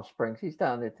lives in Palm Springs. He's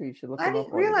down there too. You should look I him up.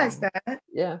 didn't realize that.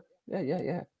 Yeah.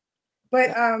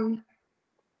 But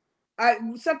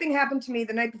something happened to me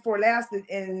the night before last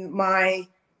in my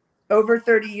over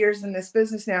 30 years in this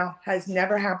business now has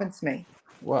never happened to me.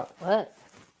 What?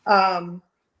 A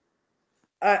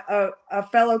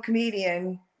fellow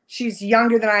comedian. She's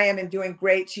younger than I am and doing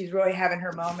great. She's really having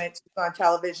her moment. She's on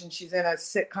television. She's in a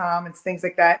sitcom and things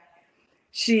like that.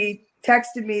 She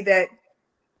texted me that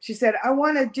she said, I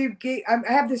want to do I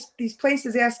have these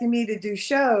places asking me to do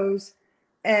shows,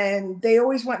 and they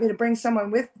always want me to bring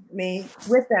someone with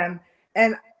them.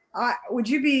 And would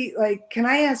you be like, can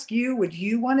I ask you, would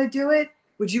you want to do it?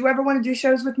 Would you ever want to do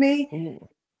shows with me? Ooh.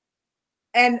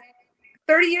 And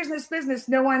 30 years in this business,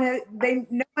 no one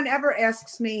ever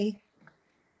asks me,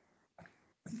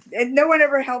 and no one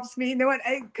ever helps me. No one,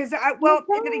 because in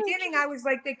the beginning I was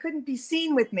like, they couldn't be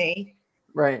seen with me.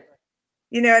 Right.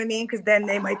 You know what I mean? Because then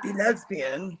they might be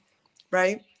lesbian,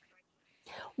 right?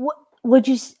 What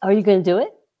are you going to do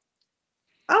it?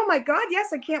 Oh my God,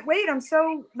 yes, I can't wait. I'm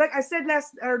so, like I said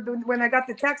when I got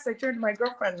the text, I turned to my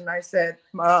girlfriend and I said,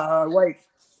 my wife.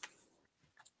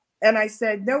 And I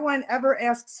said, no one ever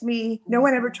asks me, no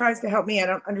one ever tries to help me. I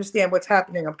don't understand what's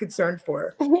happening. I'm concerned for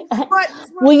her.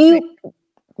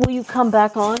 Will you come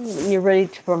back on when you're ready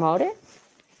to promote it?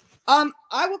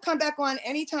 I will come back on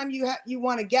anytime you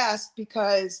want to guest,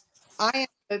 because I am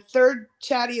the third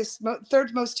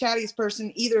most chattiest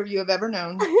person either of you have ever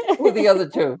known. Who are the other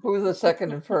two? Who are the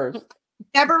second and first?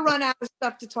 Never run out of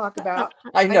stuff to talk about.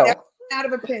 I know. I never run out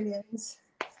of opinions.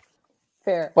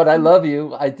 Fair. But I love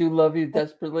you. I do love you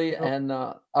desperately, and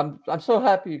I'm so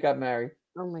happy you got married.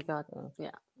 Oh my God.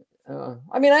 Yeah.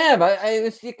 I mean, I am.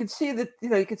 You can see that.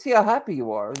 You can see how happy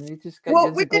you are, and you just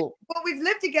got. We've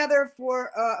lived together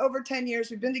for over 10 years.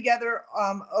 We've been together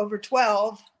over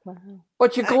 12. Wow.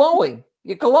 But you're glowing.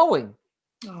 You're glowing.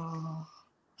 Oh,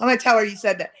 I'm gonna tell her you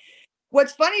said that.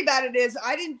 What's funny about it is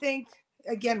I didn't think.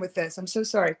 Again with this, I'm so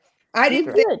sorry. I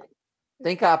didn't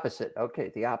think opposite.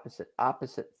 Okay, the opposite. Now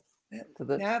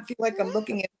I feel like I'm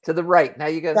looking at to the right. Now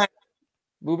you got to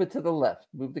move it to the left.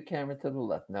 Move the camera to the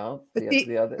left. No,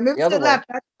 the other. Move the other to the left.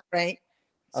 That's right.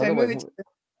 So other move way.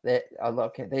 it.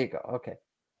 Okay, there you go. Okay.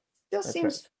 Still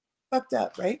seems fucked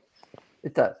up, right?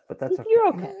 It does, but that's okay. You're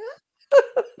okay.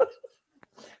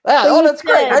 That's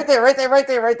great. Right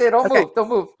there. Don't move.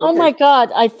 Okay. Oh my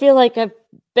God. I feel like I've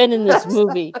been in this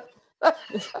movie.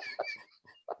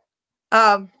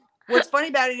 What's funny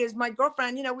about it is my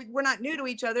girlfriend, we're not new to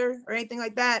each other or anything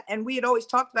like that. And we had always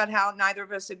talked about how neither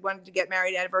of us had wanted to get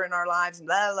married ever in our lives and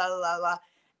blah, blah, blah, blah.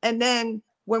 And then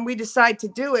when we decide to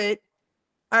do it,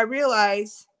 I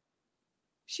realize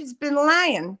she's been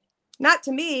lying, not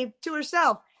to me, to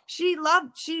herself. She's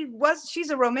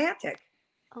a romantic.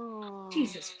 Oh,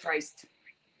 Jesus Christ.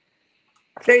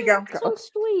 There you go. So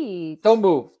sweet. Don't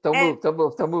move.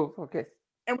 Okay.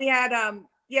 And we had,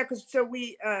 because so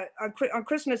we on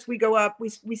Christmas we go up.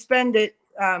 We spend it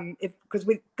because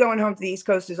we going home to the East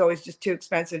Coast is always just too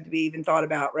expensive to be even thought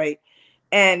about, right?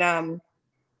 And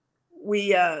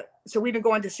so we've been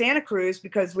going to Santa Cruz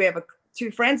because we have two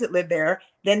friends that live there.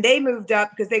 Then they moved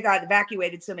up because they got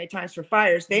evacuated so many times for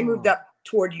fires. They moved up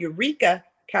toward Eureka,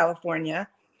 California.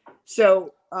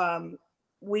 So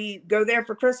we go there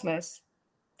for Christmas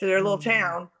to their little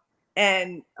town.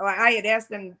 And I had asked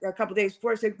them a couple of days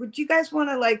before, I said, would you guys want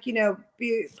to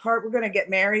be part? We're going to get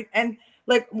married. And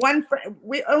one friend,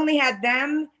 we only had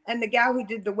them, and the gal who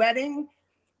did the wedding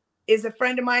is a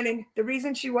friend of mine. And the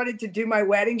reason she wanted to do my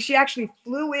wedding, she actually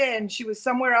flew in. She was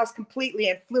somewhere else completely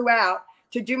and flew out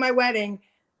to do my wedding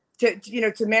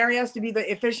to marry us, to be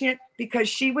the officiant, because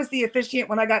she was the officiant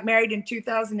when I got married in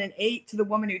 2008 to the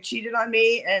woman who cheated on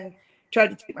me and tried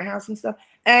to take my house and stuff.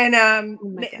 And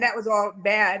that was all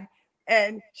bad.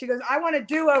 And she goes, I want a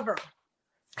do-over.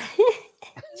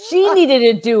 She needed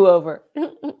a do-over.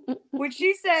 Which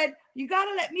she said, you got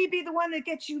to let me be the one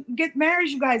that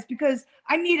marries you guys, because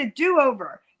I need a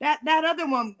do-over. That other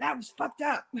one, that was fucked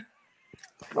up.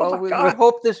 Well, we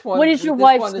hope this one. What is your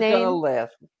wife's name? Gonna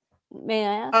last. May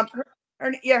I ask?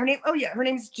 Her name. Oh yeah, her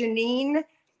name's Janine,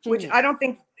 which I don't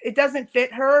think it doesn't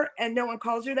fit her, and no one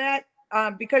calls her that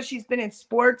because she's been in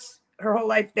sports her whole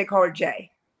life. They call her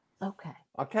Jay. Okay.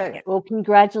 Okay. Well,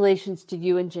 congratulations to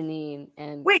you and Janine.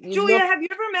 And wait, Julia, have you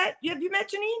met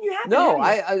Janine? You haven't. No,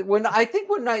 I think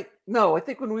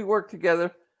when we worked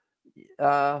together. It's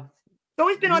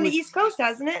always been on the East Coast,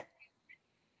 hasn't it?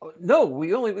 No,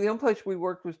 the only place we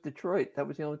worked was Detroit. That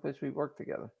was the only place we worked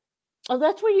together. Oh,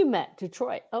 that's where you met,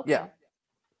 Detroit. Okay.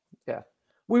 Yeah.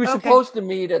 We were Okay. supposed to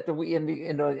meet at on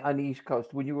the East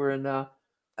Coast when you were in. But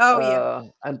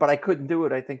I couldn't do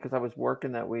it. I think because I was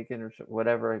working that weekend or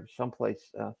whatever,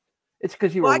 someplace. It's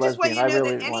because you were Well, a I just want lesbian. you to know I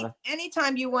really that didn't want to.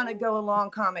 anytime you want to go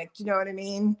along comic, do you know what I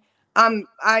mean?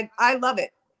 I love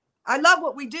it. I love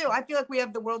what we do. I feel like we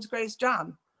have the world's greatest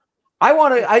job. I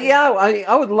want to.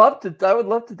 I would love to. I would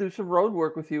love to do some road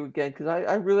work with you again because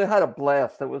I really had a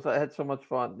blast. I had so much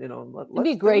fun. You know, it'd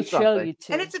be a great show, you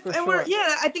two. And I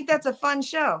think that's a fun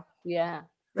show. Yeah,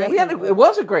 it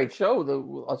was a great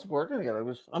show. Us working together.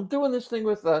 I'm doing this thing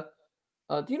with. Do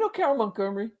you know Carol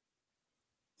Montgomery?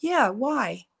 Yeah.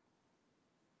 Why?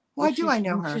 Why do I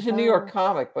know her? She's a New York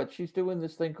comic, but she's doing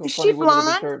this thing called Is Funny she Women of a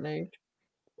blonde? Certain Age.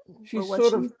 She's Or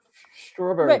sort of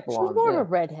strawberry blonde. She's more yeah. of a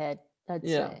redhead, I'd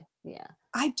say. Yeah.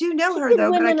 I do know her did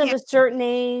though, but I Women can't. of a Certain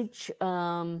Age.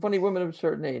 Funny Women of a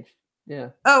Certain Age. Yeah.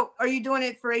 Oh, are you doing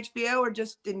it for HBO or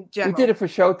just in general? We did it for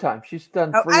Showtime. She's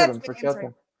done 3 of them for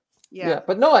Showtime. Yeah.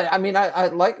 But no, I mean, I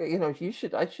like,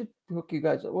 I should hook you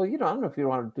guys up. Well, I don't know if you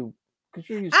want to do, because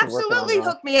you're used to working on Absolutely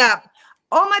hook me up.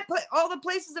 All the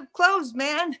places have closed,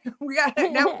 man. we gotta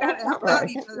help out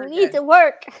each other. We need to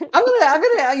work. I'm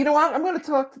gonna, you know what? I'm gonna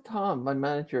talk to Tom, my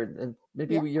manager, and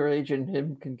maybe your agent and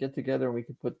him can get together and we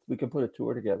can put a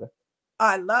tour together.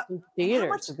 I love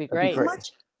theaters. Would be great.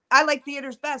 I like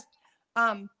theaters best.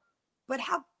 But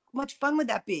how much fun would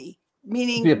that be?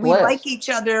 Meaning we like each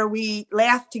other, we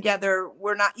laugh together.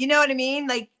 We're not, you know what I mean?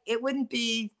 Like it wouldn't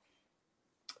be,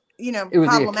 it would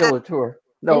be a killer tour.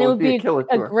 No, and it would be a killer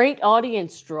tour. A great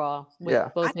audience draw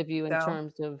with both of you in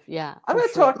terms of I'm gonna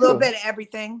talk a little bit of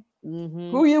everything. Mm-hmm.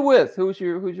 Who are you with? Who's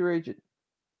your agent?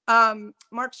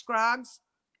 Mark Scroggs,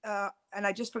 and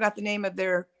I just forgot the name of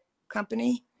their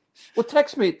company. Well,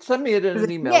 send me it in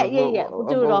an email. Yeah. We'll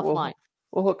do it offline.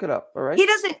 We'll hook it up. All right. He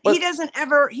doesn't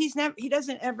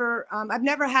ever. I've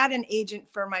never had an agent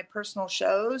for my personal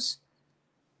shows.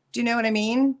 Do you know what I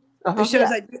mean? The shows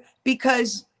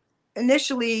because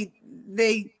initially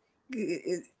I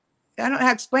don't know how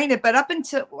to explain it, but up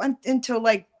until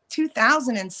like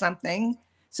 2000 and something.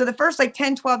 So the first like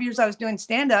 10, 12 years I was doing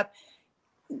stand up,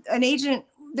 an agent,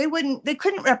 they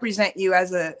couldn't represent you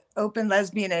as a open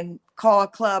lesbian and call a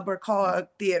club or call a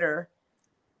theater.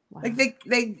 Wow. Like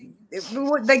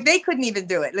they couldn't even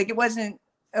do it. Like it wasn't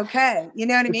okay. You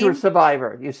know what I mean? You're a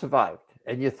survivor. You survived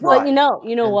and you thrived. Well,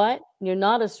 you know what? You're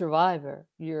not a survivor.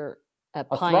 You're a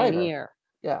pioneer.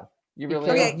 Yeah. You really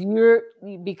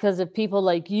are. Because of people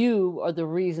like you are the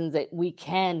reasons that we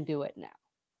can do it now.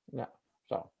 Yeah.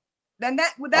 So then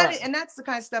that's the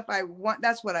kind of stuff I want.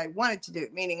 That's what I wanted to do.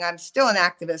 Meaning I'm still an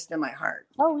activist in my heart.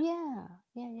 Oh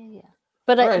yeah.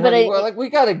 But we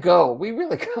gotta go. We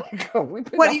really gotta go.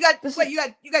 You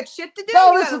got shit to do?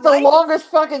 No, this is the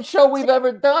longest fucking show we've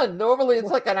ever done. Normally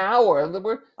it's like an hour. I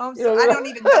don't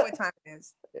even know what time it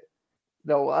is.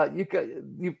 No,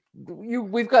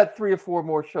 we've got 3 or 4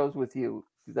 more shows with you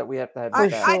that we have to have. I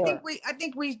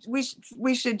think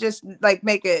we should just like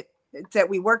make it that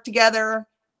we work together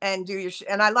and do your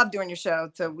and I love doing your show.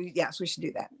 So we should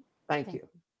do that. Thank you.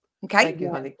 Okay. Thank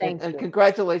you, honey. And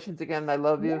congratulations again. I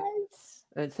love you. Yes.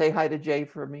 And say hi to Jay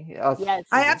for me. Yes,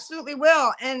 I absolutely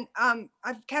will. And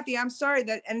Kathy, I'm sorry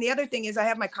and the other thing is I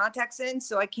have my contacts in,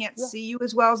 so I can't see you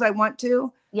as well as I want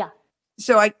to. Yeah.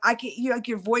 So I can't,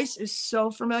 your voice is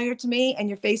so familiar to me and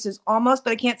your face is almost,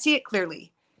 but I can't see it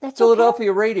clearly. That's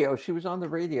Philadelphia radio. She was on the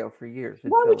radio for years.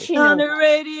 Why would she on the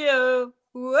radio?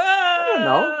 Whoa. I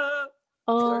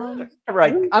don't know. All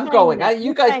right, I'm going.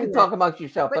 You guys can talk amongst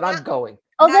yourself, but I'm going.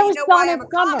 Oh, that was Donna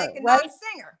Summer, right? Not a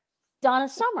singer. Donna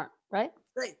Summer, right?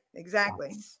 Right, exactly.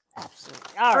 Yes,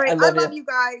 absolutely. All right, I love you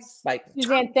guys. Bye.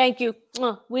 Suzanne, thank you.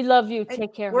 We love you.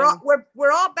 Take care. We're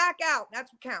all back out.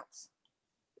 That's what counts.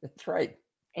 That's right.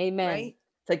 Amen. Right?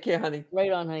 Take care, honey.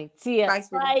 Right on, honey. See ya.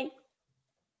 Bye.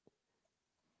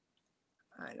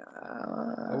 I know.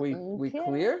 Are we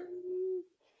clear?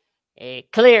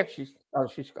 Clear. She's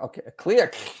okay.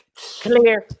 Clear.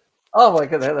 Clear. Oh my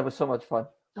god, that was so much fun.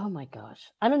 Oh my gosh.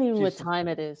 I don't even know what time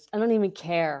it is. I don't even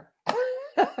care.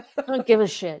 I don't give a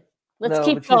shit. Let's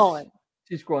keep going.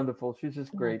 She's wonderful. She's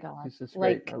just great. She's just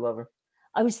great. I love her.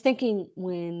 I was thinking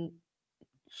when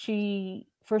she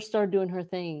first started doing her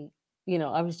thing,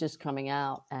 I was just coming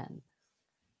out and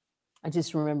I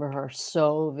just remember her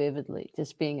so vividly,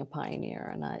 just being a pioneer.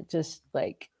 And I just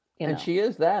and she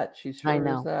is that. She sure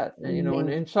is that. And, and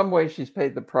in some ways she's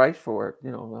paid the price for it,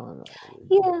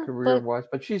 career-wise.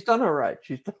 But she's done all right.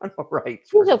 She's done all right.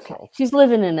 She's okay. She's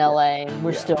living in LA and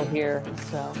we're still here.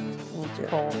 So it's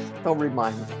cold. Don't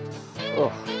remind me.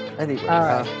 Oh, anyway. All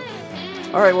right.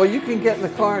 All right. Well, you can get in the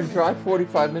car and drive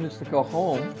 45 minutes to go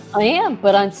home. I am,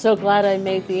 but I'm so glad I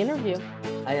made the interview.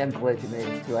 I am glad you made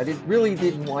it too. I really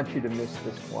didn't want you to miss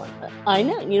this one. I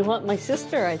know. You know what? My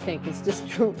sister, I think, is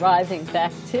just arriving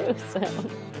back too. So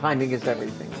timing is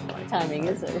everything. Timing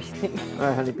is everything. All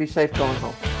right, honey. Be safe going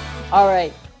home. All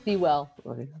right. Be well.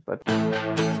 But.